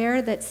of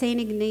prayer that St.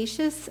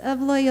 Ignatius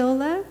of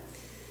Loyola,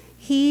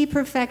 he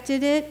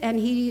perfected it and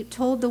he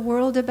told the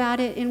world about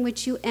it, in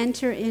which you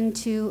enter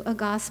into a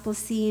gospel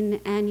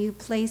scene and you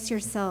place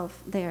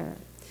yourself there.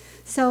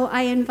 So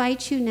I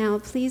invite you now,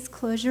 please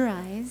close your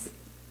eyes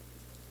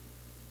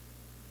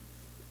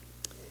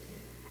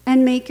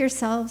and make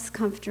yourselves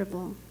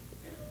comfortable.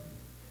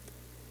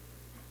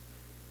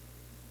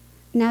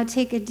 Now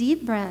take a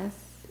deep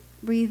breath.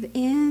 Breathe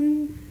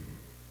in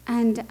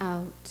and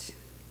out.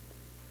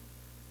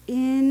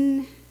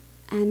 In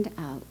and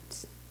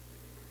out.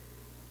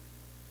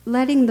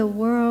 Letting the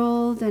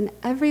world and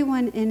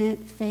everyone in it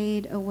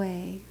fade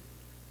away.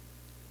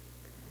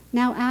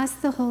 Now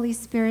ask the Holy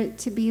Spirit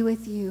to be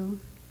with you,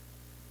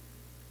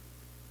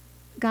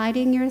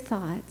 guiding your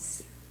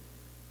thoughts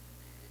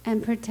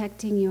and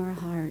protecting your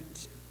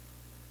heart.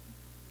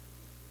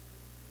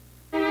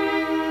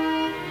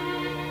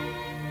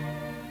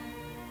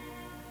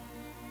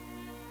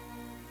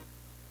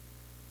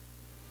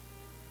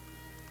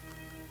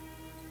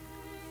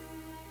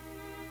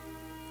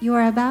 You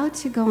are about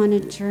to go on a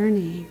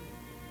journey.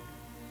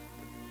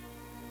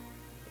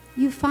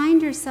 You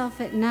find yourself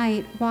at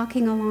night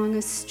walking along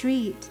a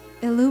street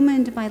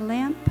illumined by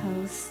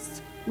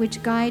lampposts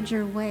which guide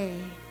your way.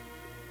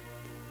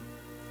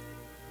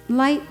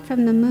 Light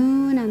from the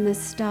moon and the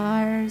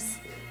stars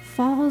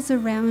falls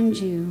around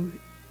you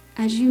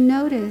as you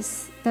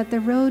notice that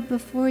the road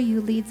before you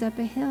leads up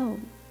a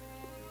hill.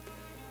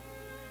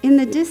 In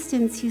the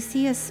distance, you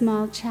see a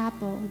small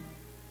chapel.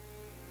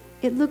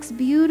 It looks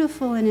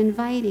beautiful and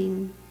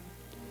inviting,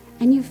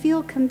 and you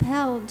feel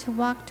compelled to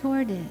walk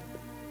toward it.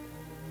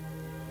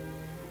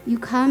 You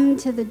come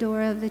to the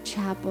door of the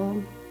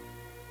chapel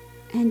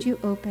and you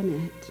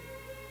open it.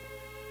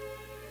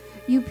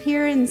 You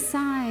peer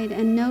inside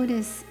and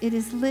notice it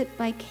is lit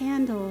by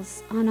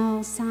candles on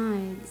all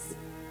sides.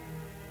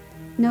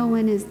 No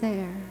one is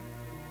there.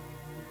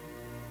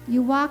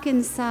 You walk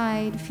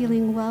inside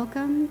feeling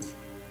welcomed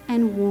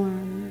and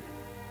warm.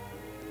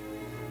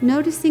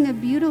 Noticing a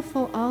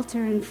beautiful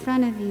altar in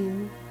front of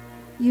you,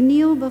 you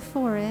kneel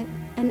before it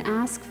and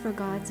ask for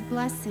God's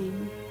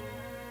blessing.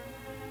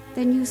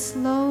 Then you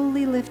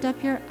slowly lift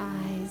up your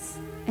eyes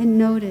and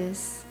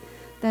notice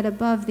that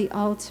above the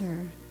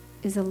altar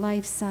is a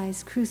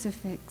life-size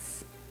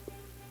crucifix.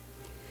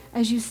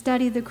 As you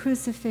study the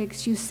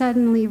crucifix, you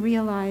suddenly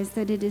realize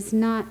that it is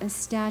not a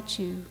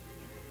statue,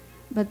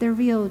 but the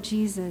real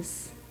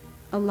Jesus,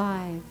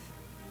 alive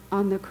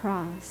on the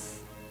cross.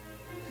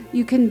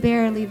 You can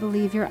barely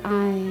believe your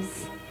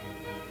eyes.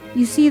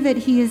 You see that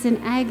he is in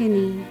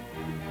agony,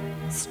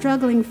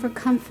 struggling for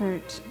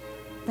comfort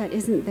that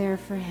isn't there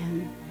for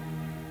him.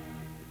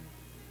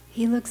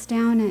 He looks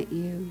down at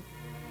you,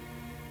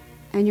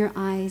 and your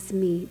eyes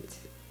meet.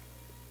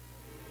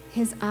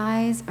 His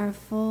eyes are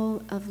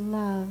full of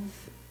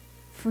love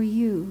for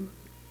you.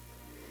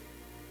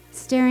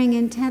 Staring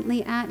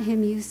intently at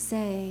him, you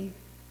say,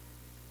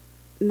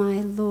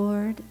 "My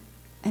Lord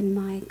and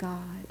my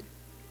God."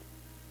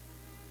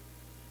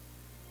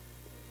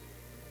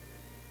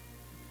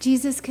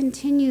 Jesus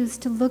continues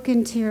to look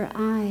into your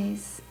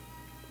eyes.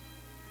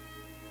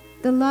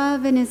 The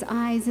love in his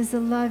eyes is a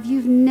love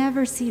you've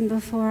never seen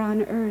before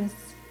on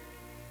earth.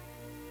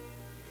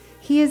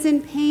 He is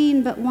in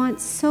pain but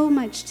wants so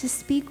much to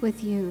speak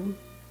with you.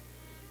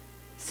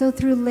 So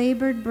through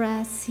labored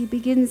breaths, he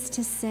begins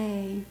to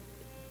say,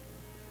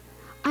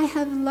 "I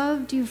have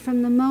loved you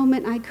from the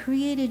moment I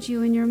created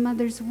you in your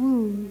mother's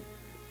womb.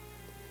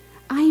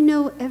 I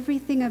know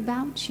everything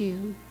about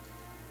you,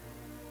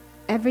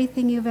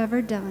 everything you've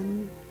ever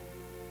done,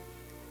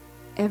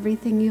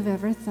 everything you've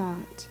ever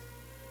thought.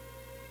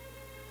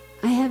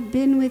 I have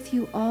been with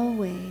you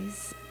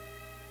always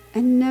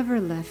and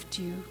never left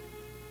you.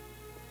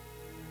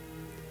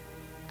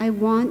 I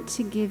want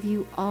to give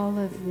you all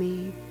of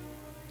me.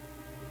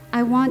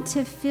 I want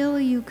to fill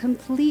you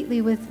completely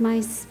with my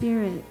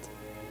spirit.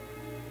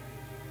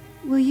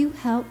 Will you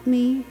help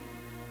me?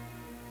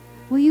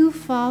 Will you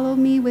follow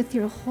me with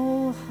your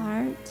whole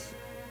heart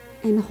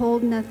and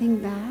hold nothing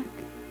back?"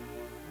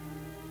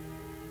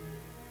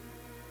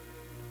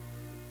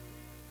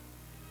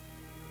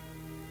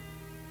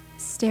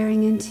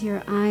 Staring into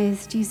your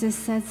eyes, Jesus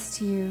says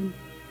to you,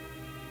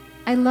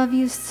 "I love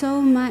you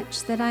so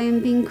much that I am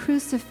being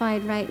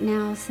crucified right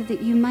now so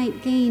that you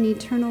might gain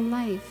eternal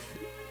life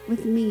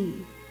with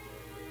me.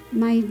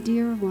 My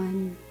dear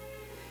one,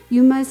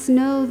 you must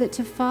know that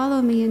to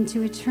follow me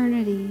into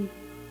eternity,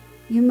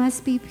 you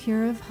must be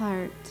pure of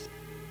heart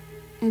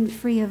and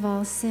free of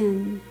all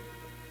sin."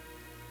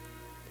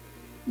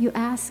 You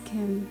ask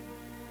him,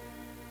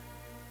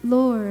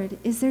 "Lord,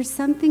 is there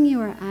something you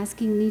are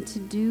asking me to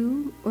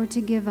do or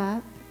to give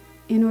up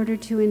in order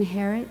to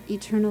inherit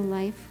eternal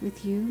life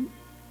with you?"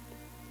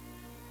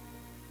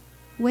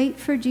 Wait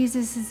for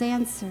Jesus'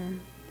 answer.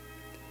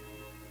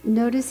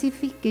 Notice if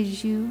he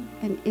gives you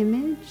an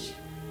image,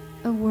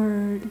 a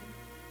word,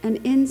 an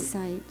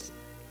insight,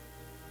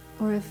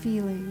 or a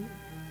feeling.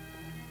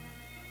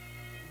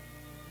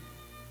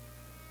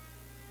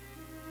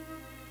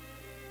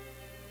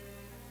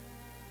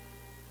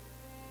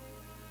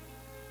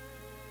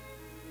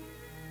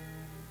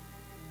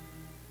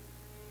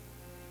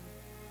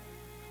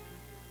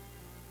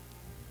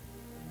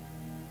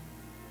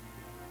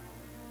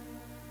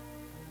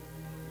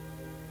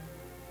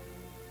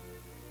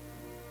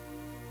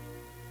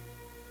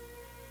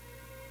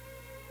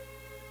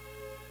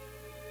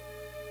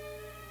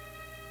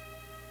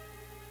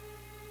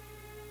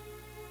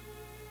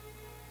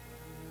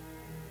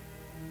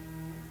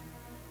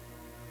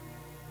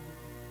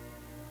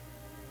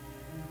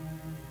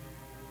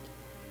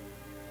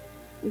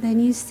 Then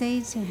you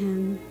say to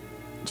him,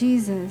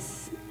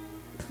 "Jesus,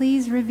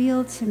 please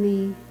reveal to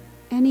me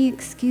any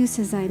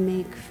excuses I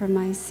make for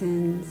my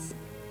sins."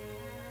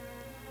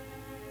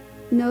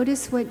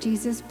 Notice what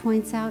Jesus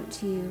points out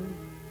to you.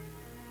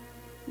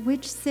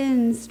 Which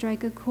sins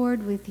strike a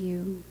chord with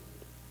you?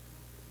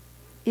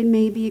 It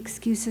may be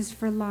excuses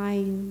for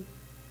lying,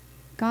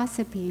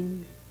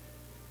 gossiping,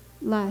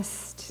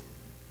 lust,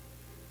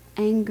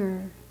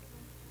 anger,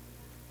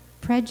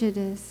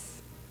 prejudice,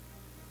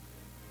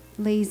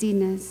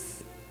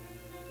 laziness,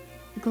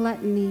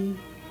 gluttony,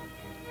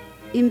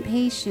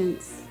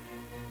 impatience,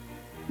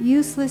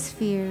 useless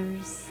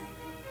fears,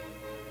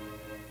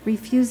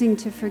 refusing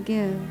to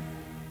forgive,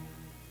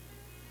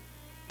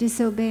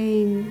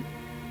 disobeying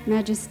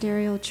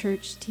magisterial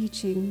church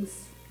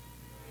teachings.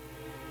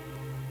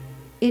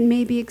 It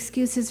may be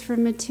excuses for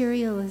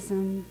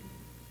materialism,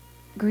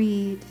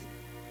 greed,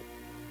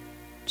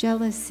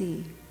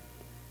 jealousy,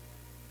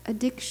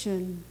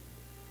 addiction,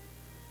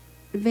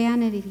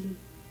 vanity,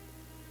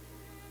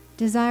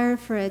 desire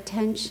for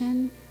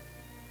attention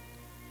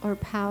or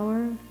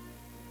power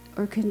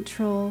or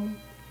control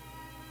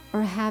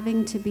or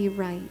having to be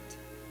right.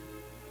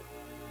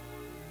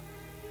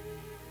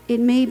 It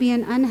may be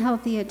an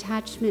unhealthy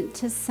attachment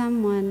to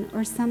someone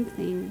or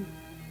something.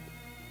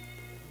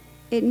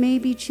 It may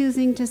be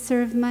choosing to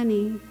serve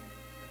money,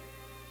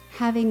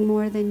 having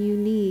more than you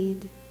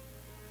need.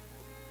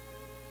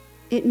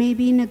 It may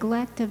be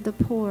neglect of the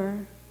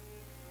poor,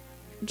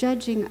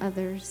 judging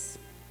others,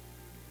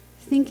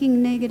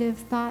 thinking negative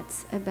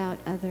thoughts about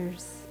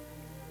others,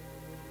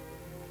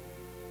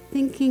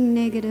 thinking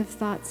negative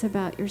thoughts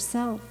about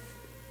yourself,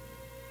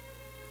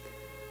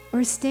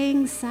 or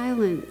staying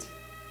silent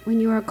when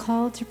you are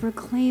called to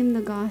proclaim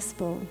the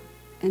gospel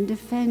and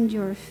defend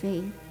your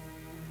faith.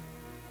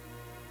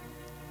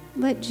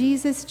 Let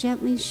Jesus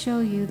gently show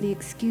you the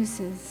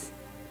excuses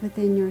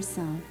within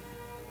yourself.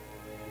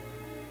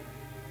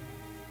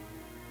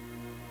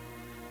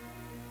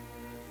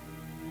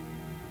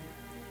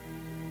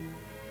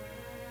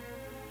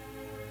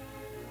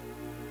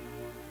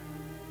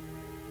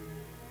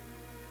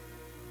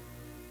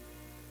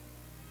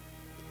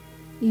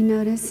 You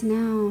notice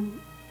now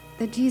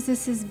that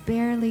Jesus is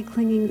barely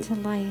clinging to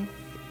life.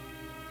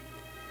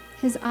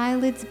 His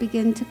eyelids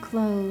begin to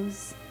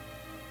close.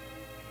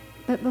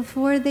 But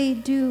before they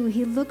do,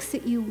 he looks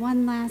at you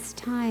one last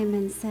time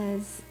and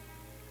says,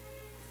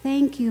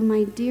 "Thank you,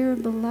 my dear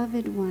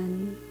beloved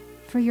one,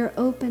 for your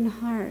open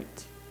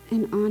heart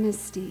and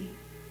honesty.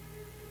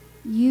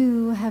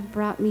 You have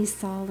brought me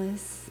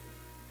solace.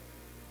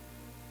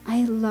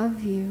 I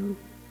love you,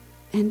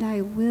 and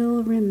I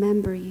will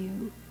remember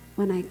you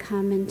when I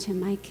come into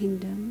my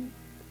kingdom."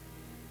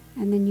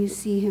 And then you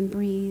see him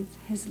breathe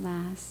his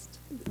last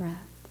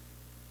breath.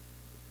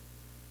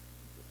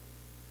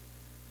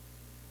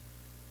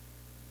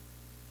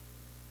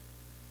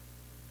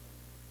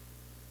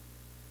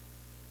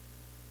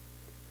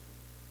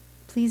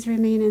 Please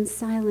remain in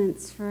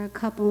silence for a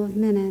couple of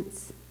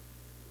minutes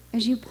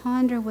as you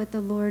ponder what the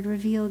Lord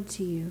revealed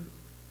to you,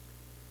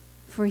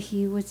 for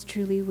he was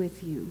truly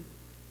with you.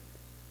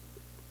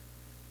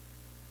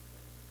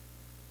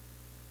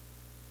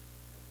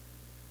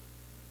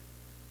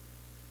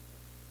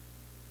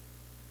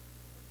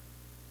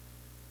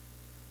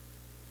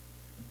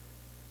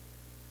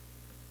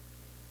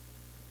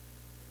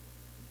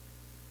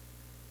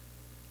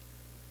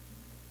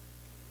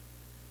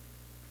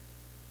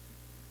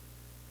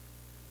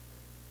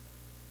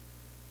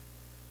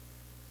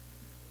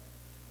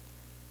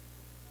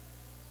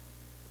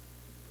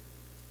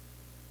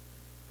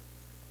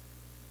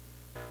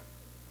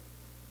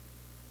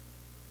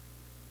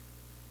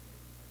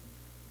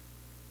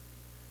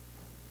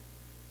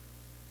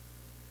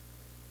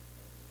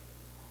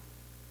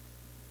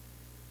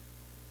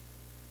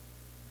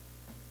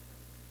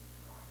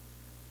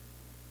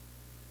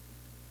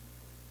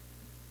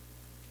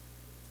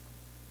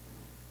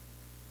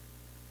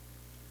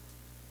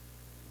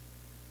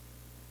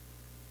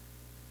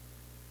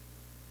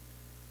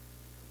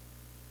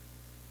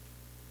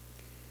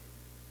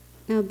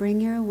 Now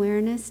bring your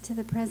awareness to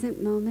the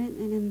present moment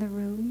and in the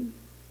room.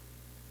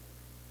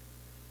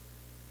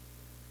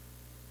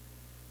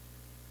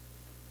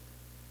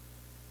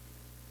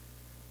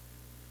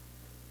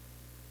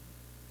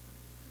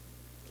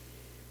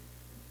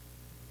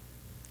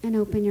 And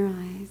open your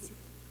eyes.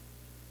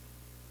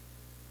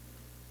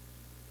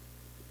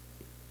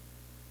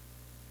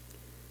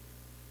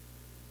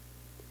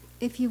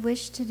 If you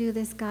wish to do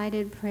this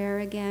guided prayer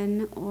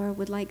again or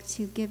would like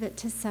to give it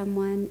to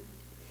someone,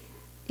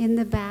 in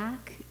the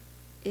back,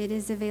 it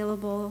is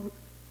available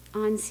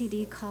on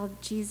CD called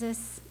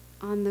Jesus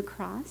on the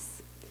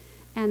Cross.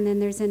 And then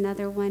there's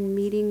another one,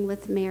 Meeting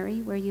with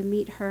Mary, where you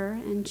meet her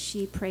and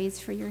she prays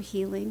for your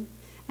healing.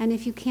 And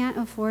if you can't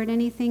afford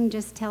anything,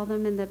 just tell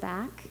them in the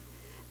back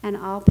and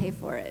I'll pay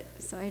for it.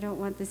 So I don't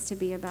want this to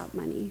be about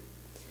money.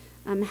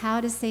 How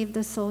to Save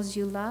the Souls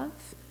You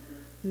Love,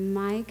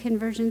 my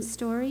conversion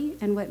story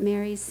and what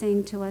Mary's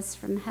saying to us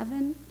from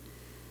heaven.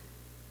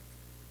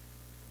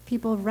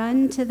 People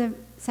run to the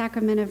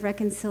Sacrament of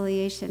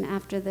Reconciliation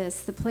after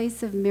this, the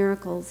place of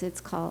miracles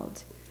it's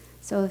called.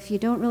 So if you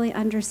don't really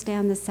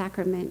understand the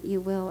sacrament, you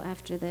will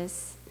after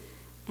this.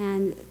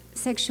 And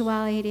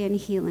sexuality and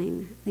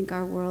healing. I think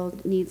our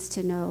world needs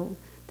to know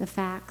the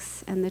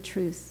facts and the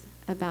truth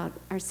about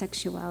our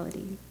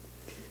sexuality.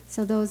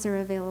 So those are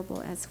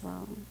available as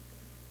well.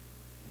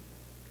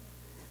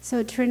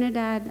 So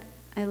Trinidad,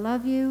 I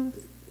love you.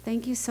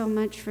 Thank you so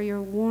much for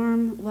your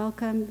warm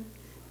welcome.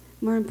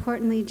 More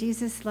importantly,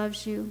 Jesus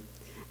loves you.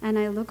 And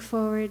I look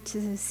forward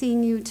to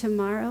seeing you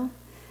tomorrow.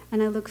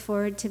 And I look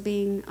forward to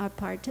being a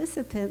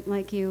participant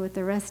like you with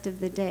the rest of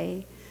the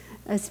day.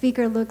 A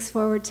speaker looks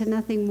forward to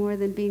nothing more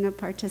than being a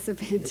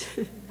participant.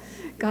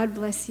 God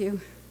bless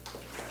you.